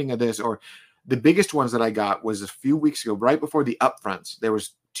the ending of this, or the biggest ones that I got was a few weeks ago, right before the upfronts. There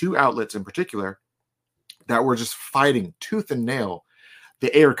was 2 outlets in particular that were just fighting tooth and nail.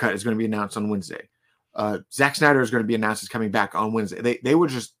 The Ayer cut is going to be announced on Wednesday. Zack Snyder is going to be announced as coming back on Wednesday. They would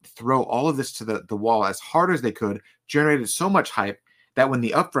just throw all of this to the wall as hard as they could, generated so much hype that when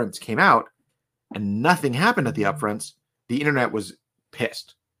the upfronts came out and nothing happened at the upfronts, the internet was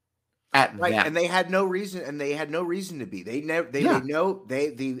pissed at that. And they had no reason, to be.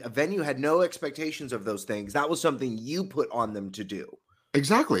 The venue had no expectations of those things. That was something you put on them to do.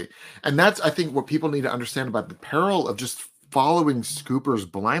 Exactly. And that's, I think, what people need to understand about the peril of just following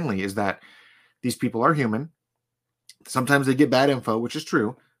scoopers blindly is that these people are human. Sometimes they get bad info, which is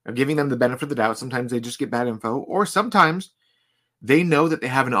true. I'm giving them the benefit of the doubt. Sometimes they just get bad info, or sometimes they know that they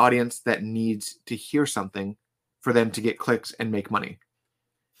have an audience that needs to hear something for them to get clicks and make money.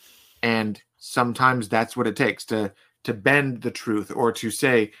 And sometimes that's what it takes to bend the truth, or to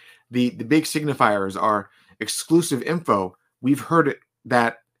say the big signifiers are exclusive info. We've heard it,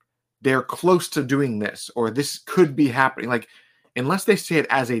 that they're close to doing this, or this could be happening. Like, unless they say it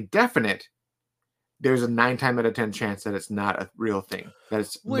as a definite, there's a 9 times out of 10 chance that it's not a real thing, that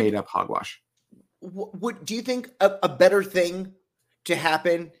it's made up hogwash. Do you think a better thing to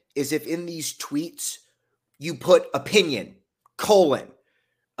happen is if in these tweets you put opinion,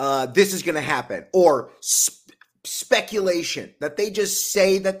 this is going to happen, or speculation, that they just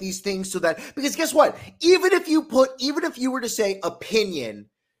say that these things, so that, because guess what? Even if you were to say opinion,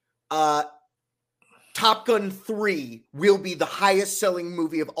 Top Gun 3 will be the highest selling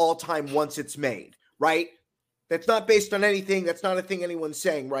movie of all time once it's made, right? That's not based on anything. That's not a thing anyone's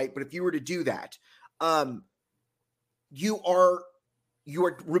saying, right? But if you were to do that, you are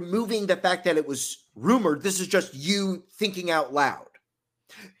removing the fact that it was rumored. This is just you thinking out loud.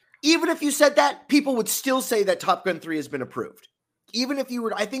 Even if you said that, people would still say that Top Gun 3 has been approved. Even if you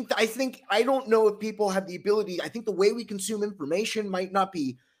were, I don't know if people have the ability. I think the way we consume information might not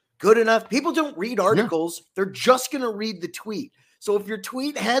be good enough. People don't read articles. Yeah. They're just going to read the tweet. So if your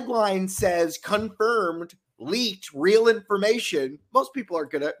tweet headline says confirmed, leaked, real information, most people are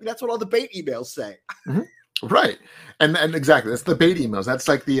going to, that's what all the bait emails say. Mm-hmm. Right. And exactly. That's the bait emails. That's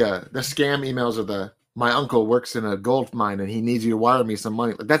like the scam emails of my uncle works in a gold mine and he needs you to wire me some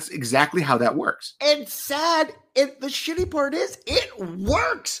money. Like, that's exactly how that works. And sad. And the shitty part is it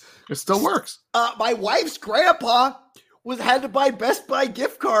works. It still works. My wife's grandpa had to buy Best Buy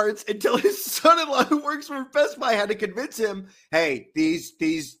gift cards until his son-in-law, who works for Best Buy, had to convince him, hey, this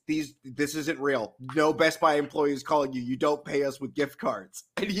isn't real. No Best Buy employee is calling you. You don't pay us with gift cards.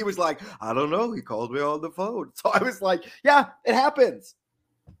 And he was like, I don't know. He called me on the phone. So I was like, yeah, it happens.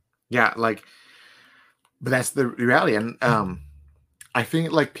 Yeah, like, but that's the reality. And I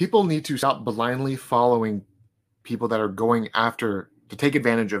think, like, people need to stop blindly following people that are going after to take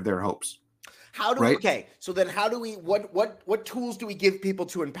advantage of their hopes. How do we, okay, so then how do we, what tools do we give people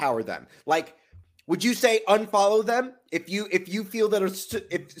to empower them? Like, would you say unfollow them? If you feel that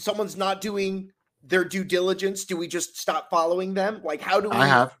if someone's not doing their due diligence, do we just stop following them? Like, how do we?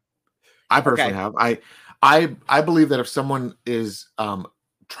 I personally have. I believe that if someone is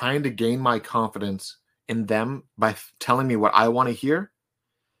trying to gain my confidence in them by telling me what I want to hear,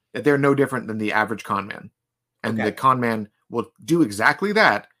 that they're no different than the average con man. And the con man will do exactly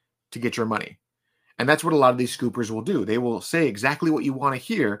that to get your money. And that's what a lot of these scoopers will do. They will say exactly what you want to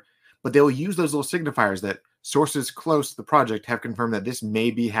hear, but they will use those little signifiers that sources close to the project have confirmed that this may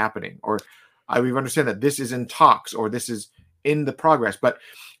be happening, or we understand that this is in talks, or this is in the progress. But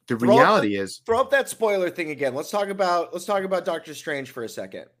the reality is, throw up that spoiler thing again. Let's talk about Doctor Strange for a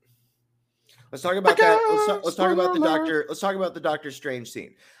second. Let's talk about that. Let's talk about the Doctor. Let's talk about the Doctor Strange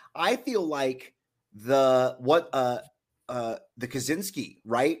scene. I feel like the Kaczynski,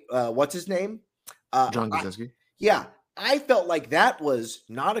 right? What's his name? John Kaczynski. I felt like that was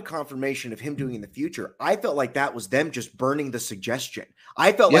not a confirmation of him doing in the future. I felt like that was them just burning the suggestion.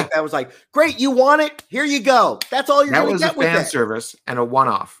 I felt like that was like, great, you want it? Here you go. That's all you're going to get with it. That was a fan service and a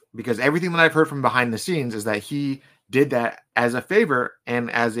one-off, because everything that I've heard from behind the scenes is that he did that as a favor and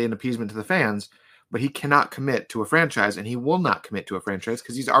as an appeasement to the fans, but he cannot commit to a franchise, and he will not commit to a franchise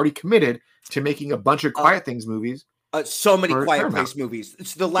because he's already committed to making a bunch of Quiet Things movies. So many Quiet Place movies.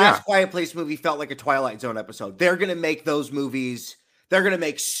 It's the last Quiet Place movie felt like a Twilight Zone episode. They're going to make those movies. They're going to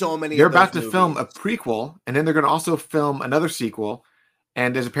make so many. They're about to film a prequel, and then they're going to also film another sequel.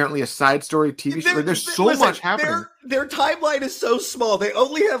 And there's apparently a side story TV show. There's so much happening. Their timeline is so small. They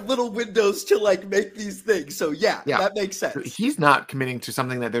only have little windows to like make these things. So yeah, that makes sense. So he's not committing to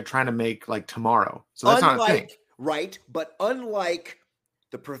something that they're trying to make like tomorrow. So that's not a thing. Right. But unlike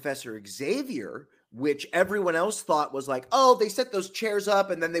the Professor Xavier, which everyone else thought was like, oh, they set those chairs up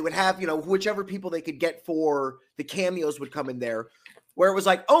and then they would have, whichever people they could get for the cameos would come in there, where it was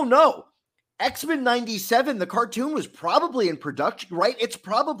like, oh no, X-Men 97, the cartoon was probably in production, right? It's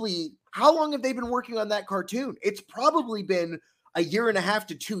probably, how long have they been working on that cartoon? It's probably been 1.5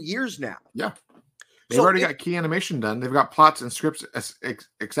 to 2 years now. Yeah. They've already got key animation done. They've got plots and scripts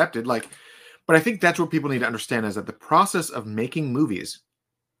accepted. But I think that's what people need to understand, is that the process of making movies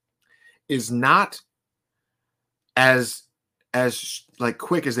is not as like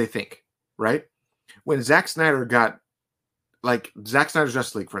quick as they think, right? When Zack Snyder got, like, Zack Snyder's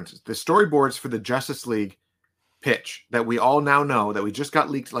Justice League, for instance, the storyboards for the Justice League pitch that we all now know, that we just got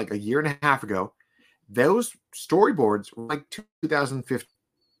leaked like 1.5 years ago, those storyboards were like 2015,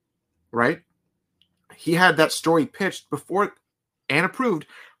 right? He had that story pitched before and approved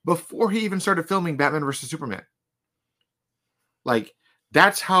before he even started filming Batman versus Superman. Like,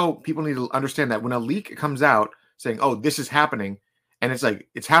 that's how people need to understand that when a leak comes out saying, "Oh, this is happening," and it's like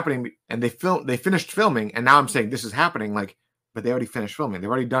it's happening, and they finished filming, and now I'm saying this is happening, like, but they already finished filming. They've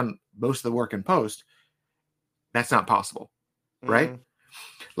already done most of the work in post. That's not possible, right? Mm.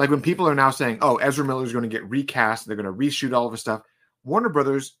 Like when people are now saying, "Oh, Ezra Miller is going to get recast, they're going to reshoot all of his stuff." Warner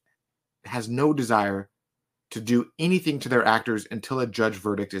Brothers has no desire to do anything to their actors until a judge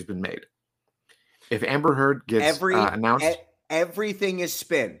verdict has been made. If Amber Heard gets announced, everything is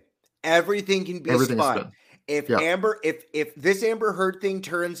spin. Everything can be everything is spun. spin. If Yeah. if this Amber Heard thing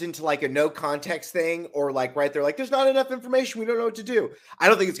turns into like a no context thing, or like right there, like there's not enough information, we don't know what to do. I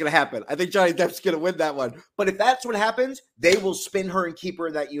don't think it's gonna happen. I think Johnny Depp's gonna win that one. But if that's what happens, they will spin her and keep her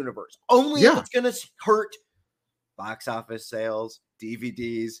in that universe. Only if it's gonna hurt box office sales,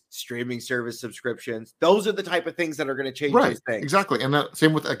 DVDs, streaming service subscriptions. Those are the type of things that are going to change these things. Exactly. And that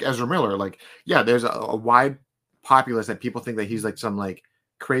same with like Ezra Miller. Like, yeah, there's a wide populace that people think that he's like some like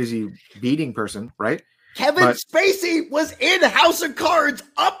crazy beating person, right? Kevin Spacey was in House of Cards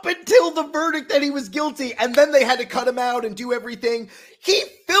up until the verdict that he was guilty, and then they had to cut him out and do everything. He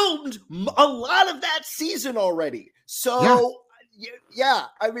filmed a lot of that season already. So, yeah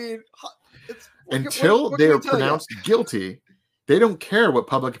I mean, until they are pronounced guilty, they don't care what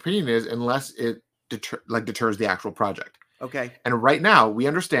public opinion is unless it deters the actual project. Okay. And right now, we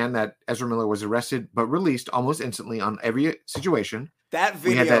understand that Ezra Miller was arrested but released almost instantly on every situation. That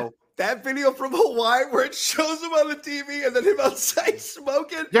video from Hawaii where it shows him on the TV and then him outside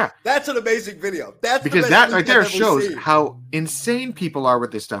smoking. Yeah. That's an amazing video. That's because that right there shows how insane people are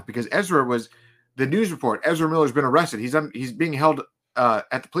with this stuff. Because Ezra was the news report. Ezra Miller's been arrested. He's being held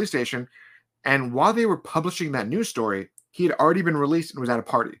at the police station. And while they were publishing that news story, he had already been released and was at a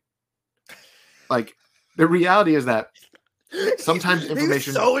party. Like, the reality is that sometimes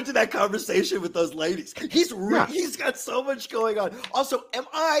information. He's so into that conversation with those ladies. He's got so much going on. Also,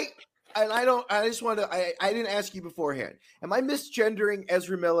 I didn't ask you beforehand. Am I misgendering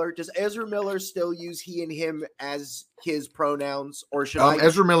Ezra Miller? Does Ezra Miller still use he and him as his pronouns, or should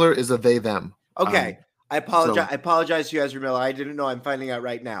Ezra Miller is a they them. Okay. I apologize. I apologize to you, Ezra Miller. I didn't know. I'm finding out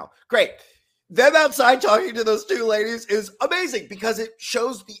right now. Great. Them outside talking to those two ladies is amazing because it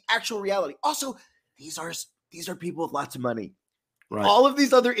shows the actual reality. Also, these are people with lots of money. Right. All of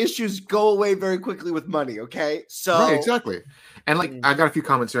these other issues go away very quickly with money. Okay. So right, exactly. And like, I got a few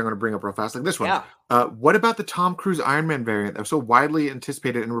comments here I'm going to bring up real fast. Like this one. Yeah. What about the Tom Cruise Iron Man variant that was so widely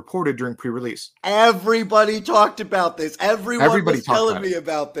anticipated and reported during pre-release? Everybody talked about this. Everybody was telling me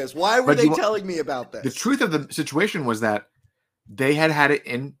about this. Why were they telling me about this? The truth of the situation was that they had it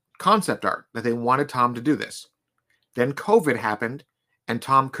in concept art that they wanted Tom to do this. Then COVID happened and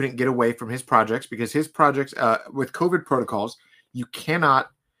Tom couldn't get away from his projects because his projects with COVID protocols, you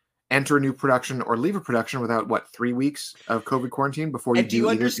cannot enter a new production or leave a production without 3 weeks of COVID quarantine before you do. Do you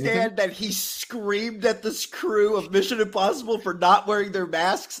understand that he screamed at this crew of Mission Impossible for not wearing their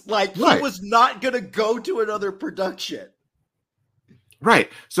masks? Like he was not going to go to another production. Right.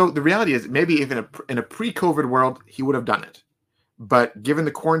 So the reality is maybe if in a pre-COVID world, he would have done it. But given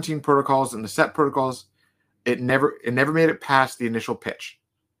the quarantine protocols and the set protocols, it never made it past the initial pitch,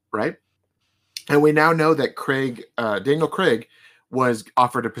 right? And we now know that Daniel Craig was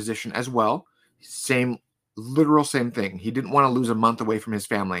offered a position as well. Same thing. He didn't want to lose a month away from his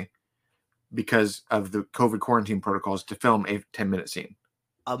family because of the COVID quarantine protocols to film a 10-minute scene.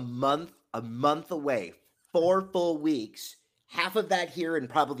 A month away, 4 full weeks. Half of that here and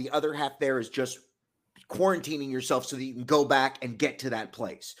probably the other half there is just quarantining yourself so that you can go back and get to that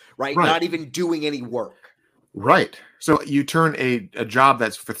place, right? Not even doing any work. Right. So you turn a job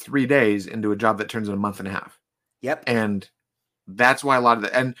that's for 3 days into a job that turns in a month and a half. Yep. And that's why a lot of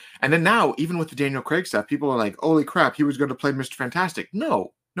that, and then now, even with the Daniel Craig stuff, people are like, holy crap, he was going to play Mr. Fantastic.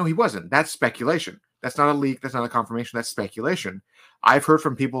 No, he wasn't. That's speculation. That's not a leak. That's not a confirmation. That's speculation. I've heard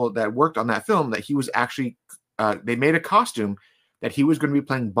from people that worked on that film that he was actually, they made a costume that he was going to be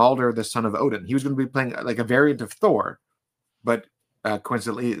playing Balder, the son of Odin. He was going to be playing like a variant of Thor, but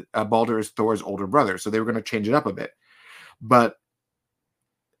coincidentally, Balder is Thor's older brother. So they were going to change it up a bit. But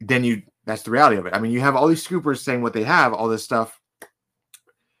then that's the reality of it. I mean, you have all these scoopers saying what they have, all this stuff.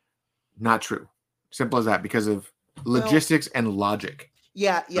 Not true. Simple as that, because of logistics and logic.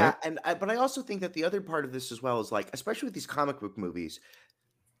 Yeah. Right? But I also think that the other part of this as well is like, especially with these comic book movies,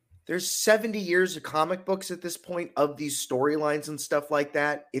 there's 70 years of comic books at this point of these storylines and stuff like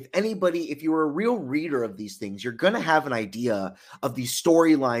that. If you're a real reader of these things, you're going to have an idea of these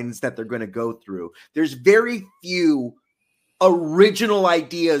storylines that they're going to go through. There's very few original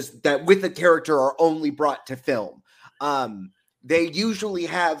ideas that with a character are only brought to film. they usually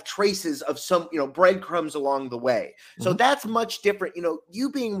have traces of some, breadcrumbs along the way. So that's much different.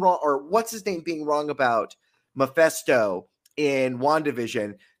 You being wrong, or what's his name being wrong about Mephisto in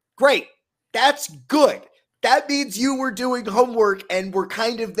WandaVision. Great. That's good. That means you were doing homework and were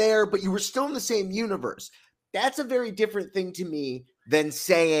kind of there, but you were still in the same universe. That's a very different thing to me than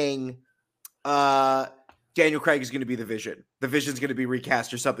saying Daniel Craig is going to be the Vision. The Vision's going to be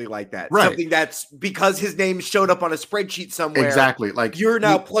recast or something like that. Right. Something that's because his name showed up on a spreadsheet somewhere. Exactly. Like you're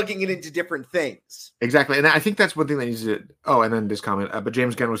now plugging it into different things. Exactly. And I think that's one thing that needs to. Oh, and then this comment. But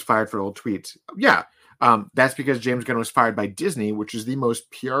James Gunn was fired for old tweets. Yeah. That's because James Gunn was fired by Disney, which is the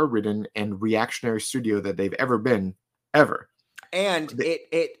most PR-ridden and reactionary studio that they've ever been, ever. And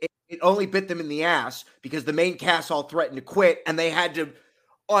it only bit them in the ass because the main cast all threatened to quit, and they had to,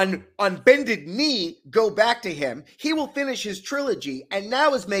 on bended knee, go back to him. He will finish his trilogy, and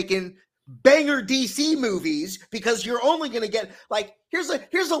now is making banger DC movies because you're only going to get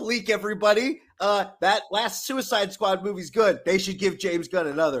here's a leak, everybody. That last Suicide Squad movie's good. They should give James Gunn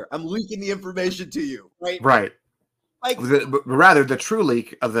another. I'm leaking the information to you, right? Right. But rather, the true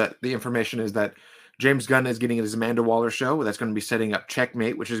leak of the information is that James Gunn is getting his Amanda Waller show. That's going to be setting up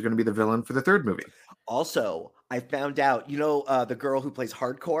Checkmate, which is going to be the villain for the third movie. Also, I found out, the girl who plays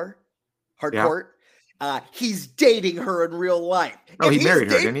Hardcore? Yeah. He's dating her in real life. Oh, he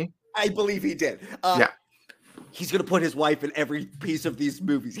married her, didn't he? I believe he did. Yeah. He's going to put his wife in every piece of these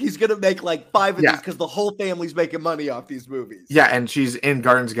movies. He's going to make 5 of these because the whole family's making money off these movies. Yeah, and she's in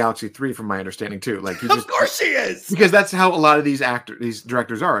Guardians of the Galaxy 3, from my understanding, too. Of course she is! Because that's how a lot of these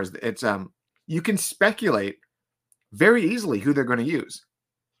directors are. It's you can speculate very easily who they're going to use,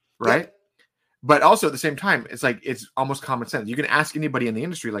 right? Yeah. But also at the same time, it's almost common sense. You can ask anybody in the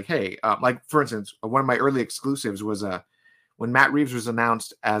industry, hey, for instance, one of my early exclusives was when Matt Reeves was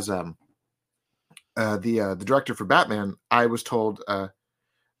announced as the director for Batman. I was told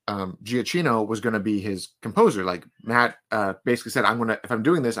Giacchino was going to be his composer. Matt basically said, if I'm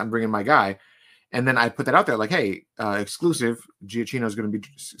doing this, I'm bringing my guy. And then I put that out there, hey, exclusive, Giacchino is going to be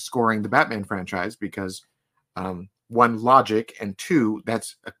scoring the Batman franchise because one, logic, and two,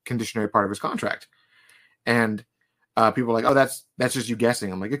 that's a conditionary part of his contract. And people are oh, that's just you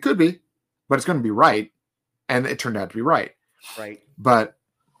guessing. I'm it could be, but it's going to be right. And it turned out to be right. Right. But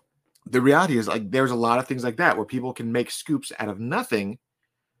the reality is there's a lot of things like that where people can make scoops out of nothing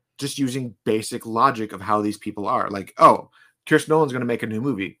just using basic logic of how these people are. Oh, Kirsten Nolan's going to make a new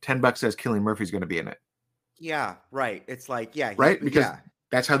movie. $10 says Cillian Murphy's going to be in it. Yeah, right. It's yeah. Right? Because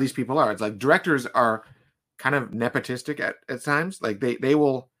that's how these people are. It's directors are kind of nepotistic at times. They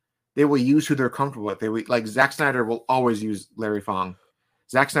will use who they're comfortable with. They will, Zack Snyder will always use Larry Fong.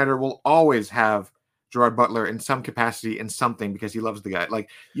 Zack Snyder will always have Gerard Butler in some capacity in something because he loves the guy.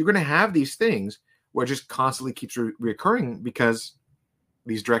 You're going to have these things where it just constantly keeps reoccurring because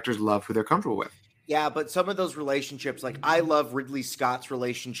these directors love who they're comfortable with. Yeah, but some of those relationships, I love Ridley Scott's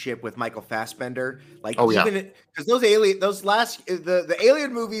relationship with Michael Fassbender. Because the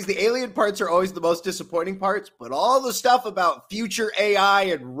Alien movies, the alien parts are always the most disappointing parts, but all the stuff about future AI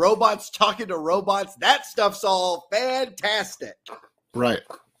and robots talking to robots, that stuff's all fantastic. Right.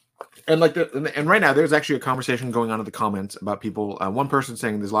 And and right now there's actually a conversation going on in the comments about people. One person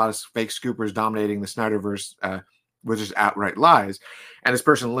saying there's a lot of fake scoopers dominating the Snyderverse, which is outright lies. And this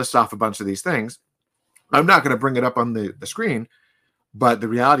person lists off a bunch of these things. I'm not going to bring it up on the screen, but the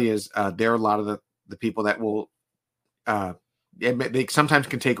reality is there are a lot of the people that will they sometimes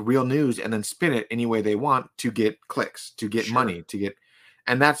can take real news and then spin it any way they want to get clicks, to get money,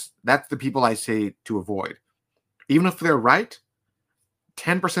 and that's the people I say to avoid. Even if they're right,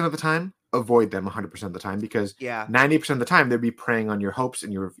 10% of the time, avoid them 100% of the time, because 90% of the time they'll be preying on your hopes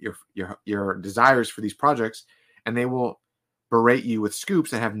and your desires for these projects, and they will berate you with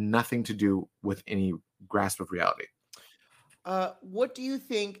scoops that have nothing to do with any grasp of reality. What do you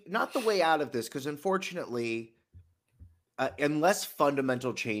think, not the way out of this, because unfortunately, unless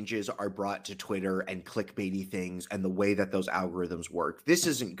fundamental changes are brought to Twitter and clickbaity things and the way that those algorithms work, this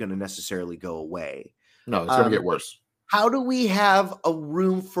isn't going to necessarily go away. No, it's going to get worse. How do we have a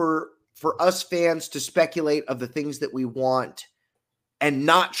room for us fans to speculate of the things that we want and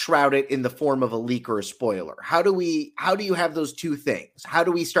not shroud it in the form of a leak or a spoiler? How do you have those two things? How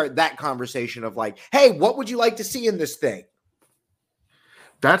do we start that conversation of hey, what would you like to see in this thing?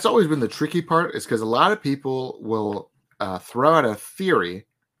 That's always been the tricky part, is because a lot of people will throw out a theory,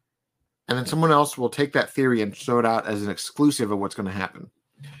 and then someone else will take that theory and throw it out as an exclusive of what's going to happen.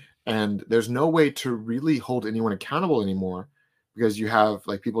 And there's no way to really hold anyone accountable anymore, because you have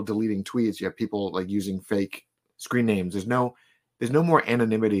people deleting tweets, you have people using fake screen names. There's no more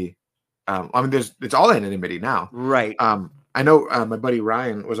anonymity. It's all anonymity now. Right. I know my buddy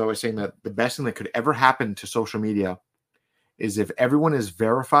Ryan was always saying that the best thing that could ever happen to social media is if everyone is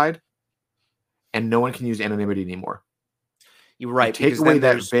verified and no one can use anonymity anymore. You're You right, take because away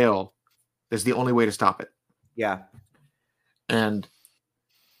then that veil, that's the only way to stop it. yeah. And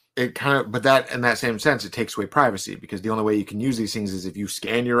it kind of, but that in that same sense, it takes away privacy, because the only way you can use these things is if you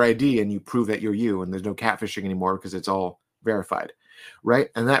scan your ID and you prove that you're you, and there's no catfishing anymore because it's all verified, right?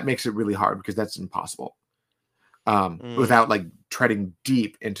 And that makes it really hard because that's impossible. Without like treading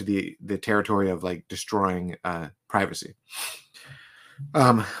deep into the territory of like destroying privacy.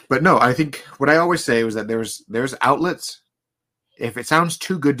 But no, I think what I always say was that there's outlets. If it sounds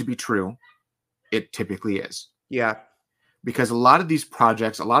too good to be true, it typically is. Yeah. Because a lot of these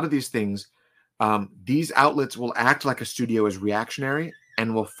projects, a lot of these things, these outlets will act like a studio is reactionary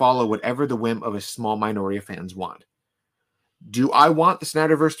and will follow whatever the whim of a small minority of fans want. Do I want the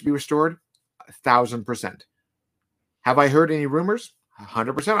Snyderverse to be restored? 1,000%. Have I heard any rumors?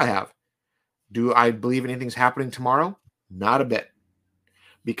 100% I have. Do I believe anything's happening tomorrow? Not a bit.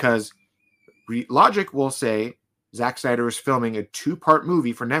 Because logic will say Zack Snyder is filming a 2-part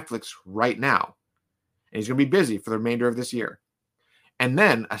movie for Netflix right now. And he's going to be busy for the remainder of this year. And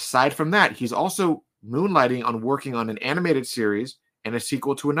then, aside from that, he's also moonlighting on working on an animated series and a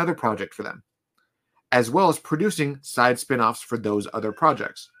sequel to another project for them, as well as producing side spin-offs for those other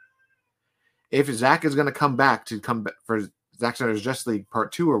projects. If Zack is going to come back for Zack Snyder's Justice League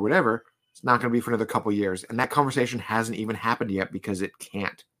Part 2 or whatever, it's not going to be for another couple years. And that conversation hasn't even happened yet because it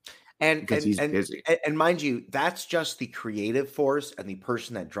can't. Because he's busy. And mind you, that's just the creative force and the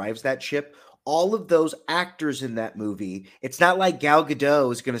person that drives that ship. All of those actors in that movie, it's not like Gal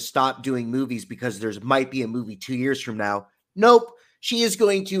Gadot is going to stop doing movies because there's might be a movie 2 years from now. Nope. She is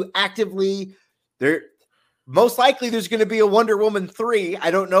going to actively, most likely there's going to be a Wonder Woman 3. I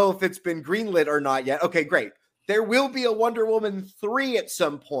don't know if it's been greenlit or not yet. Okay, great. There will be a Wonder Woman 3 at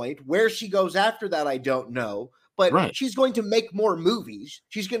some point. Where she goes after that, I don't know. But she's going to make more movies.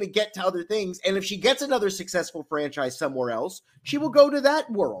 She's going to get to other things. And if she gets another successful franchise somewhere else, she will go to that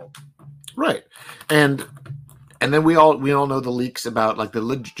world. Right. And then we all know the leaks about, like,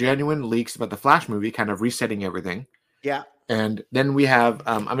 the genuine leaks about the Flash movie kind of resetting everything. Yeah. And then we have,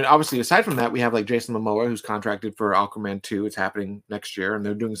 obviously, aside from that, we have like Jason Momoa, who's contracted for Aquaman 2. It's happening next year, and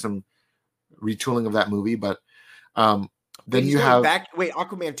they're doing some retooling of that movie. But then you have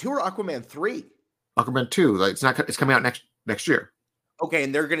Aquaman 2 or Aquaman 3? Aquaman 2. Like it's coming out next year. Okay,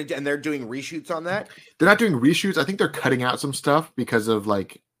 and they're doing reshoots on that? They're not doing reshoots. I think they're cutting out some stuff because of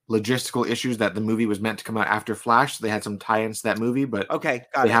like logistical issues that the movie was meant to come out after Flash. So they had some tie-ins to that movie, but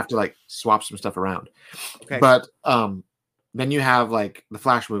they have to like swap some stuff around. Okay. But then you have like the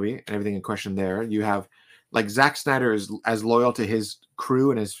Flash movie and everything in question there. You have like Zack Snyder is as loyal to his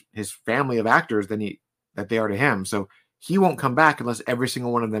crew and his family of actors that they are to him. So he won't come back unless every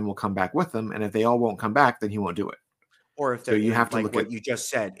single one of them will come back with them. And if they all won't come back, then he won't do it. Or if you have to look at what you just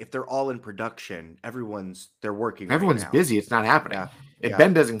said, if they're all in production, they're working. Everyone's busy. It's not happening. Yeah. If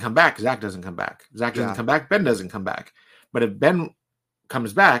Ben doesn't come back, Zack doesn't come back. Zack doesn't come back, Ben doesn't come back. But if Ben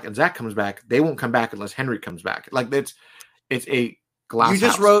comes back and Zack comes back, they won't come back unless Henry comes back. Like it's a glass.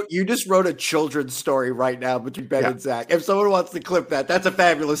 You just wrote a children's story right now between Ben and Zack. If someone wants to clip that, that's a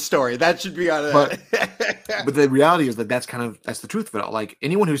fabulous story. That should be on it. But the reality is that that's the truth of it all. Like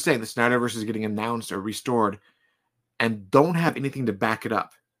anyone who's saying the Snyderverse is getting announced or restored and don't have anything to back it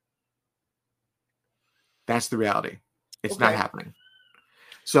up, that's the reality. It's not happening.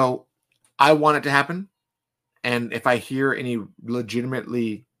 So I want it to happen. And if I hear any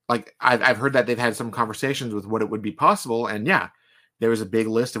legitimately, like I've heard that they've had some conversations with what it would be possible. And there was a big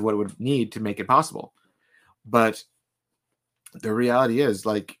list of what it would need to make it possible. But the reality is,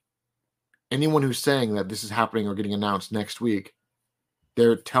 like, anyone who's saying that this is happening or getting announced next week,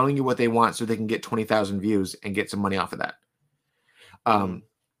 they're telling you what they want so they can get 20,000 views and get some money off of that.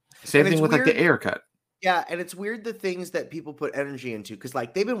 Same thing with like the Ayer cut. Yeah, and it's weird the things that people put energy into, because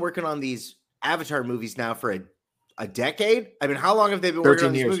like they've been working on these Avatar movies now for a decade. I mean, how long have they been working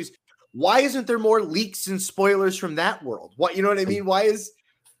on these movies? Why isn't there more leaks and spoilers from that world? What, you know what I mean? Why is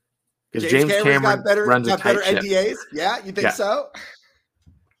James Cameron got better NDAs? Yeah, you think so?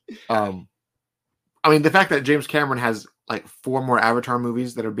 I mean, the fact that James Cameron has like 4 more Avatar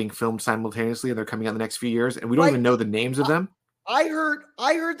movies that are being filmed simultaneously and they're coming out in the next few years, and we don't even know the names of them. I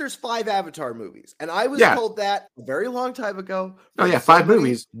heard there's 5 Avatar movies, and I was told that a very long time ago. Oh yeah, 5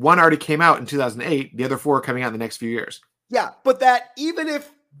 movies. One already came out in 2008. The other 4 are coming out in the next few years. Yeah, but that even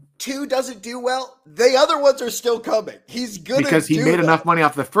if 2 doesn't do well, the other ones are still coming. He's good because he made enough money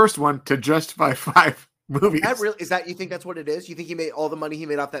off the first one to justify 5 movies. You think that's what it is? You think he made all the money he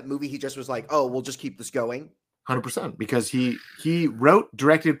made off that movie? He just was like, oh, we'll just keep this going. 100%, because he wrote,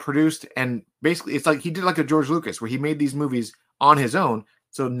 directed, produced, and basically it's like he did like a George Lucas where he made these movies on his own.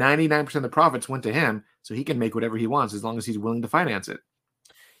 So 99% of the profits went to him, so he can make whatever he wants as long as he's willing to finance it.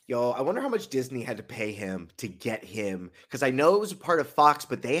 Yo, I wonder how much Disney had to pay him to get him, because I know it was a part of Fox,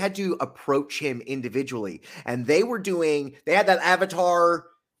 but they had to approach him individually. And they had that Avatar,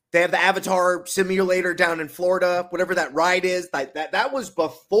 they have the Avatar simulator down in Florida, whatever that ride is. That was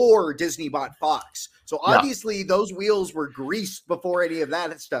before Disney bought Fox. So obviously those wheels were greased before any of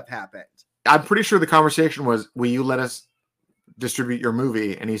that stuff happened. I'm pretty sure the conversation was, will you let us distribute your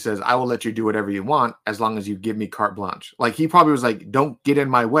movie? And he says, I will let you do whatever you want as long as you give me carte blanche. Like, he probably was like, don't get in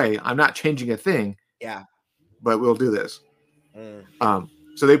my way. I'm not changing a thing. Yeah. But we'll do this.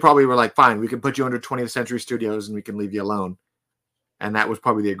 So they probably were like, fine, we can put you under 20th Century Studios and we can leave you alone. And that was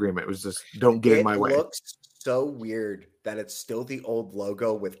probably the agreement. It was just, don't get in my way. It looks so weird that it's still the old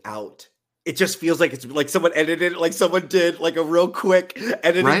logo without. It just feels like it's like someone edited it, like someone did like a real quick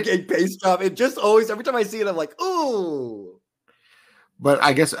editing and paste job. It just always, every time I see it, I'm like, ooh. But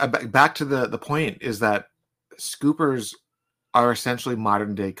I guess back to the point is that scoopers are essentially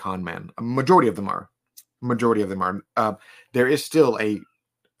modern day con men. A majority of them are. There is still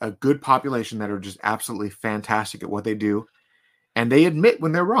a good population that are just absolutely fantastic at what they do. And they admit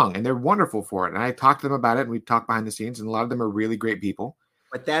when they're wrong, and they're wonderful for it. And I talk to them about it, and we talk behind the scenes, and a lot of them are really great people.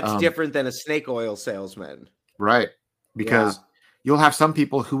 But that's different than a snake oil salesman. Right. Because you'll have some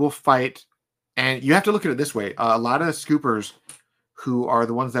people who will fight, and you have to look at it this way. A lot of scoopers who are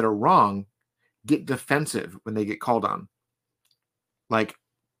the ones that are wrong get defensive when they get called on. Like,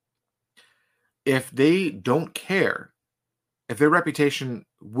 if they don't care, if their reputation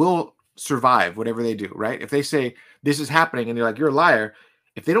will survive whatever they do, right? If they say this is happening and you're like, you're a liar,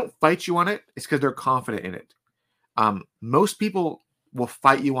 if they don't fight you on it, it's because they're confident in it. Most people will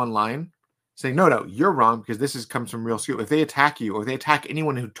fight you online saying, no, you're wrong because this comes from real scoop. If they attack you or they attack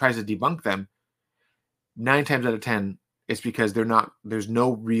anyone who tries to debunk them, 9 times out of 10, it's because there's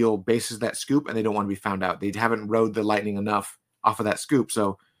no real basis of that scoop and they don't want to be found out. They haven't rode the lightning enough off of that scoop.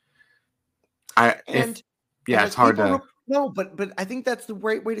 So it's hard to. No, but I think that's the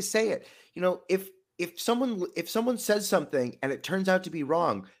right way to say it. You know, if someone says something and it turns out to be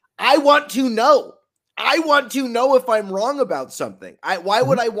wrong, I want to know. I want to know if I'm wrong about something. Why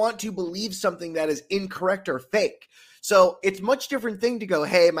would I want to believe something that is incorrect or fake? So it's a much different thing to go,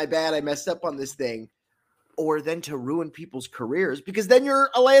 hey, my bad, I messed up on this thing, or then to ruin people's careers, because then you're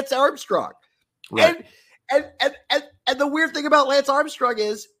a Lance Armstrong. Right. And the weird thing about Lance Armstrong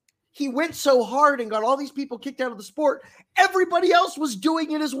is he went so hard and got all these people kicked out of the sport. Everybody else was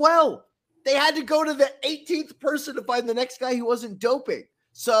doing it as well. They had to go to the 18th person to find the next guy who wasn't doping.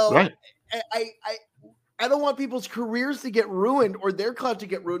 So right. I don't want people's careers to get ruined or their content to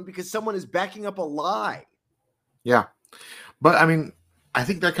get ruined because someone is backing up a lie. Yeah. But I mean, I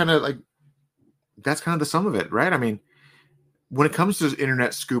think that's kind of the sum of it, right? I mean, when it comes to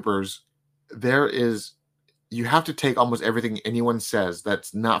internet scoopers, you have to take almost everything anyone says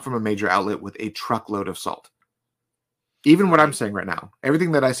that's not from a major outlet with a truckload of salt. Even what I'm saying right now,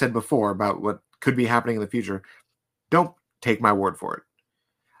 everything that I said before about what could be happening in the future, don't take my word for it.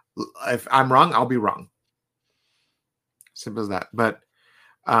 If I'm wrong, I'll be wrong. Simple as that. But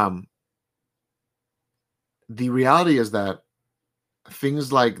the reality is that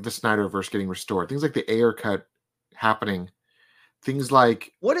things like the Snyderverse getting restored, things like the Ayer cut happening, things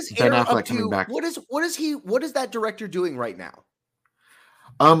like what is Ben Affleck coming back. What is that director doing right now?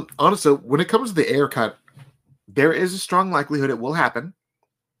 Honestly, when it comes to the Ayer cut, there is a strong likelihood it will happen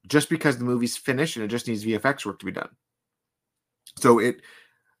just because the movie's finished and it just needs VFX work to be done. So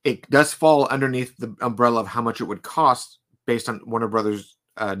it does fall underneath the umbrella of how much it would cost based on Warner Brothers'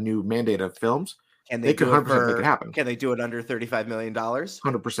 new mandate of films. And they could 100% make it happen. Can they do it under $35 million?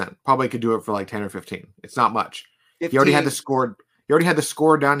 100%. Probably could do it for like 10 or 15. It's not much. 15. He already had the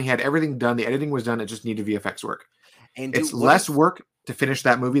score done. He had everything done. The editing was done. It just needed VFX work. And it's less work to finish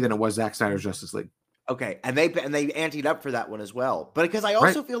that movie than it was Zack Snyder's Justice League. Okay, and they anteed up for that one as well. But because I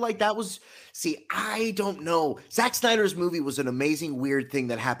also feel like that was, I don't know. Zack Snyder's movie was an amazing, weird thing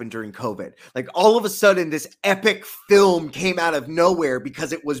that happened during COVID. Like all of a sudden, this epic film came out of nowhere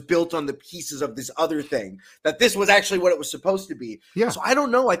because it was built on the pieces of this other thing. That this was actually what it was supposed to be. Yeah. So I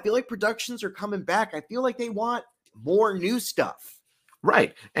don't know. I feel like productions are coming back. I feel like they want more new stuff.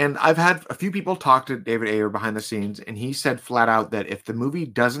 Right. And I've had a few people talk to David Ayer behind the scenes, and he said flat out that if the movie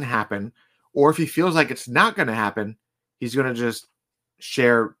doesn't happen, or if he feels like it's not going to happen, he's going to just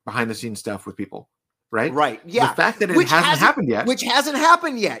share behind the scenes stuff with people. Right? Right. Yeah. The fact that it hasn't happened yet. Which hasn't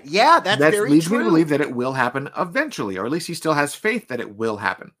happened yet. Yeah, that's very true. That leads me to believe that it will happen eventually, or at least he still has faith that it will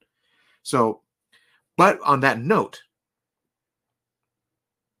happen. So, But on that note,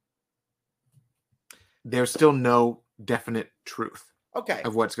 there's still no definite truth Okay,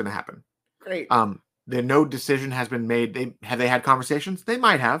 of what's going to happen. great. No decision has been made. They had conversations? They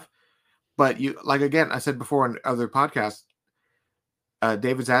might have, but again, I said before on other podcasts,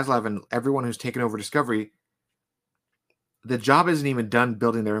 David Zaslav and everyone who's taken over Discovery, the job isn't even done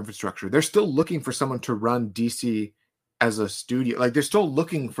building their infrastructure. They're still looking for someone to run DC as a studio. Like, they're still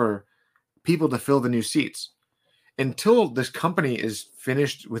looking for people to fill the new seats. Until this company is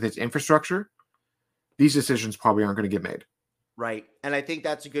finished with its infrastructure, these decisions probably aren't going to get made. Right. And I think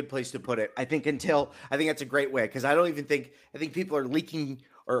that's a good place to put it. I think that's a great way, because I think people are leaking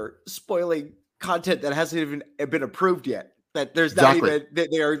or spoiling content that hasn't even been approved yet. That there's Exactly. not even, that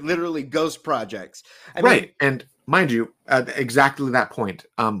they are literally ghost projects. I Right. mean, And mind you, exactly that point.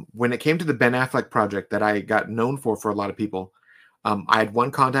 When it came to the Ben Affleck project that I got known for a lot of people, I had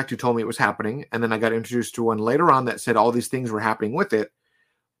one contact who told me it was happening, and then I got introduced to one later on that said all these things were happening with it.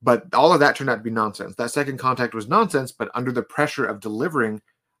 But all of that turned out to be nonsense. That second contact was nonsense, but under the pressure of delivering,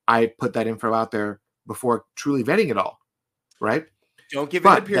 I put that info out there before truly vetting it all. Right? don't give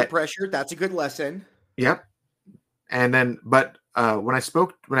in to peer pressure. That's a good lesson. Yep. And then, but when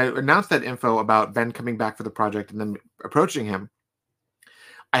I announced that info about Ben coming back for the project and then approaching him,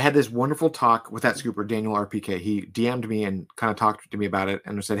 I had this wonderful talk with that scooper, Daniel RPK. He DM'd me and kind of talked to me about it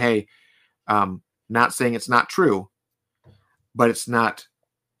and said, hey, not saying it's not true, but it's not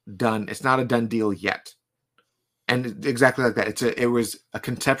done. It's not a done deal yet. And exactly like that. It was a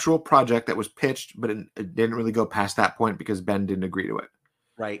conceptual project that was pitched, but it didn't really go past that point because Ben didn't agree to it.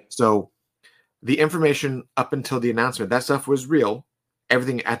 Right. So the information up until the announcement, that stuff was real.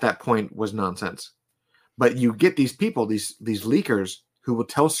 Everything at that point was nonsense. But you get these people, these leakers, who will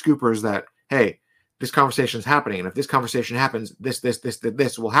tell scoopers that, hey, this conversation is happening, and if this conversation happens,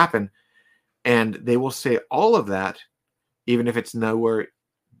 this will happen. And they will say all of that, even if it's nowhere,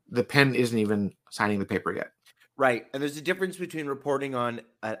 the pen isn't even signing the paper yet. Right. And there's a difference between reporting on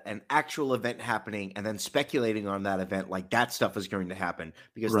an actual event happening and then speculating on that event like that stuff is going to happen,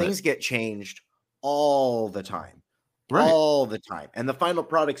 because Right. things get changed all the time. Right. All the time. And the final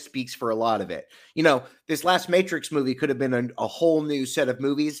product speaks for a lot of it. You know, this last Matrix movie could have been a whole new set of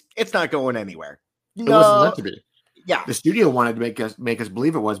movies. It's not going anywhere. It wasn't meant to be. Yeah. The studio wanted to make us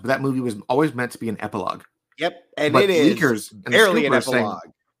believe it was, but that movie was always meant to be an epilogue. Yep. And but it is leakers and barely an epilogue.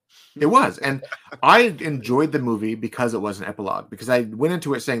 It was. And I enjoyed the movie because it was an epilogue, because I went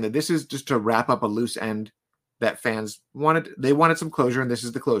into it saying that this is just to wrap up a loose end that fans wanted. They wanted some closure, and this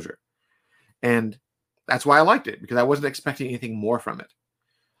is the closure. And that's why I liked it, because I wasn't expecting anything more from it.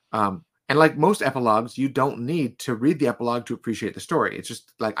 And like most epilogues, you don't need to read the epilogue to appreciate the story. It's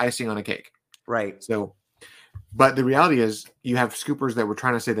just like icing on a cake. Right. So, but the reality is you have scoopers that were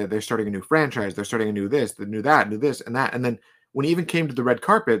trying to say that they're starting a new franchise. They're starting a new this, the new that, new this and that. And then when he even came to the red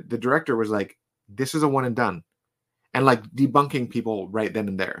carpet, the director was like, this is a one and done. And like debunking people right then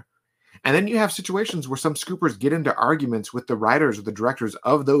and there. And then you have situations where some scoopers get into arguments with the writers or the directors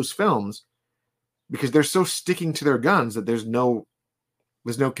of those films because they're so sticking to their guns that there's no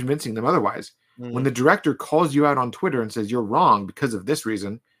convincing them otherwise. Mm-hmm. When the director calls you out on Twitter and says you're wrong because of this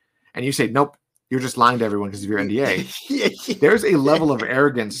reason, and you say, nope, you're just lying to everyone because of your NDA, there's a level of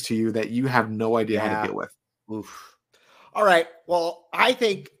arrogance to you that you have no idea how to deal with. Oof. All right. Well, I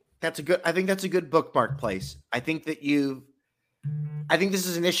think that's a good bookmark place. I think this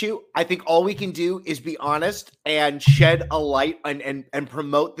is an issue. I think all we can do is be honest and shed a light and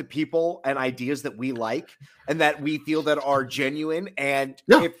promote the people and ideas that we like and that we feel that are genuine. And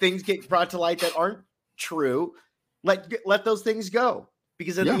if things get brought to light that aren't true, let those things go.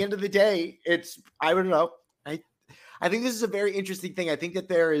 Because at the end of the day, I don't know. I think this is a very interesting thing. I think that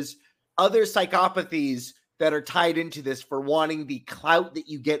there is other psychopathies that are tied into this for wanting the clout that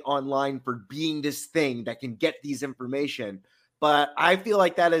you get online for being this thing that can get these information. But I feel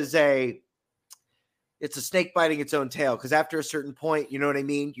like that is it's a snake biting its own tail, because after a certain point, you know what I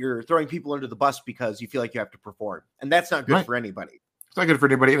mean? You're throwing people under the bus because you feel like you have to perform. And that's not good for anybody. It's not good for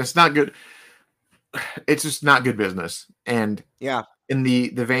anybody. And it's not good. It's just not good business. And in the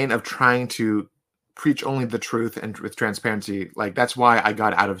vein of trying to preach only the truth and with transparency, like that's why I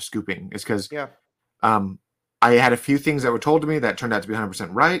got out of scooping, is because I had a few things that were told to me that turned out to be 100%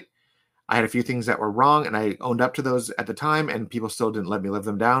 right. I had a few things that were wrong, and I owned up to those at the time, and people still didn't let me live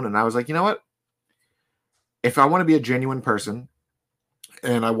them down. And I was like, you know what? If I want to be a genuine person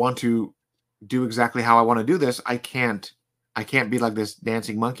and I want to do exactly how I want to do this, I can't be like this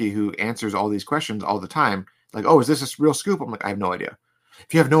dancing monkey who answers all these questions all the time. Like, oh, is this a real scoop? I'm like, I have no idea.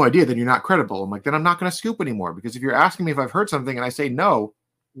 If you have no idea, then you're not credible. I'm like, then I'm not going to scoop anymore, because if you're asking me if I've heard something and I say no.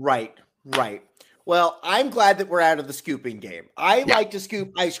 Right. Well, I'm glad that we're out of the scooping game. I Yeah, like to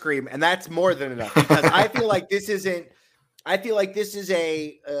scoop ice cream, and that's more than enough because I feel like this isn't. I feel like this is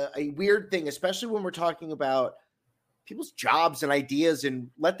a weird thing, especially when we're talking about people's jobs and ideas. And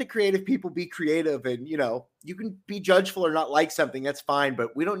let the creative people be creative. And you can be judgeful or not like something. That's fine,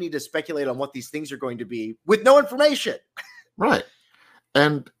 but we don't need to speculate on what these things are going to be with no information. right.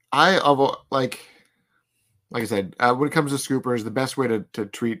 And like I said, when it comes to scoopers, the best way to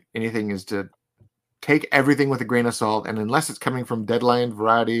treat anything is to take everything with a grain of salt. And unless it's coming from Deadline,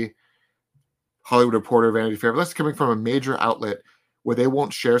 Variety, Hollywood Reporter, Vanity Fair, unless it's coming from a major outlet where they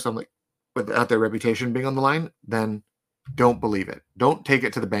won't share something without their reputation being on the line, then don't believe it. Don't take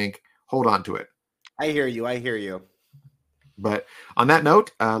it to the bank. Hold on to it. I hear you. I hear you. But on that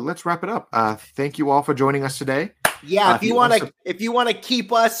note, let's wrap it up. Thank you all for joining us today. Yeah, if you want to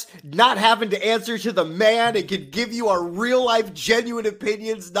keep us not having to answer to the man and can give you our real life genuine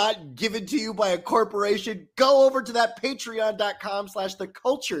opinions not given to you by a corporation, go over to that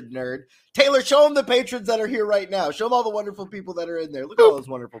patreon.com/theculturednerd. Taylor, show them the patrons that are here right now. Show them all the wonderful people that are in there. Look at all those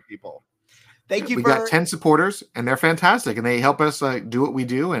wonderful people. Thank you. We got 10 supporters, and they're fantastic, and they help us do what we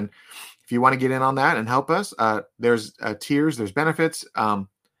do. And if you want to get in on that and help us, there's tiers, there's benefits.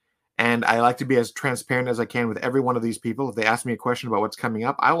 And I like to be as transparent as I can with every one of these people. If they ask me a question about what's coming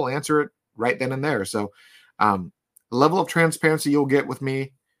up, I will answer it right then and there. So the level of transparency you'll get with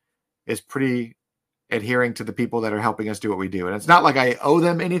me is pretty adhering to the people that are helping us do what we do. And it's not like I owe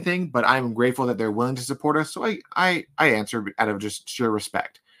them anything, but I'm grateful that they're willing to support us. So I answer out of just sheer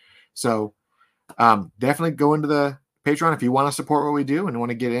respect. So definitely go into the Patreon if you want to support what we do and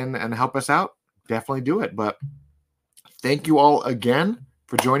want to get in and help us out. Definitely do it. But thank you all again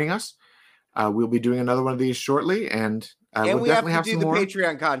for joining us. We'll be doing another one of these shortly, and we'll we definitely have to do the more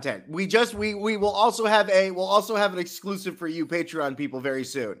Patreon content. We will also have an exclusive for you Patreon people very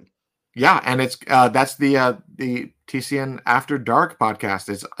soon. Yeah, and it's that's the TCN After Dark podcast.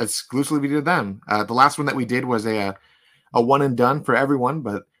 It's exclusively to them. The last one that we did was a one and done for everyone,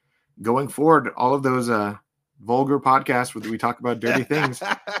 but going forward, all of those vulgar podcasts where we talk about dirty things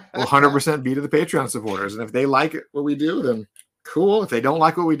will 100% be to the Patreon supporters. And if they like what we do, then cool. If they don't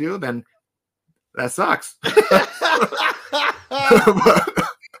like what we do, then that sucks.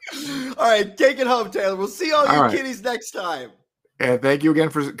 All right, take it home, Taylor. We'll see all you kiddies next time. And thank you again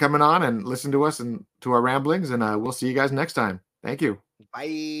for coming on and listen to us and to our ramblings. And we'll see you guys next time. Thank you.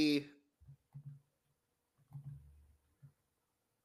 Bye.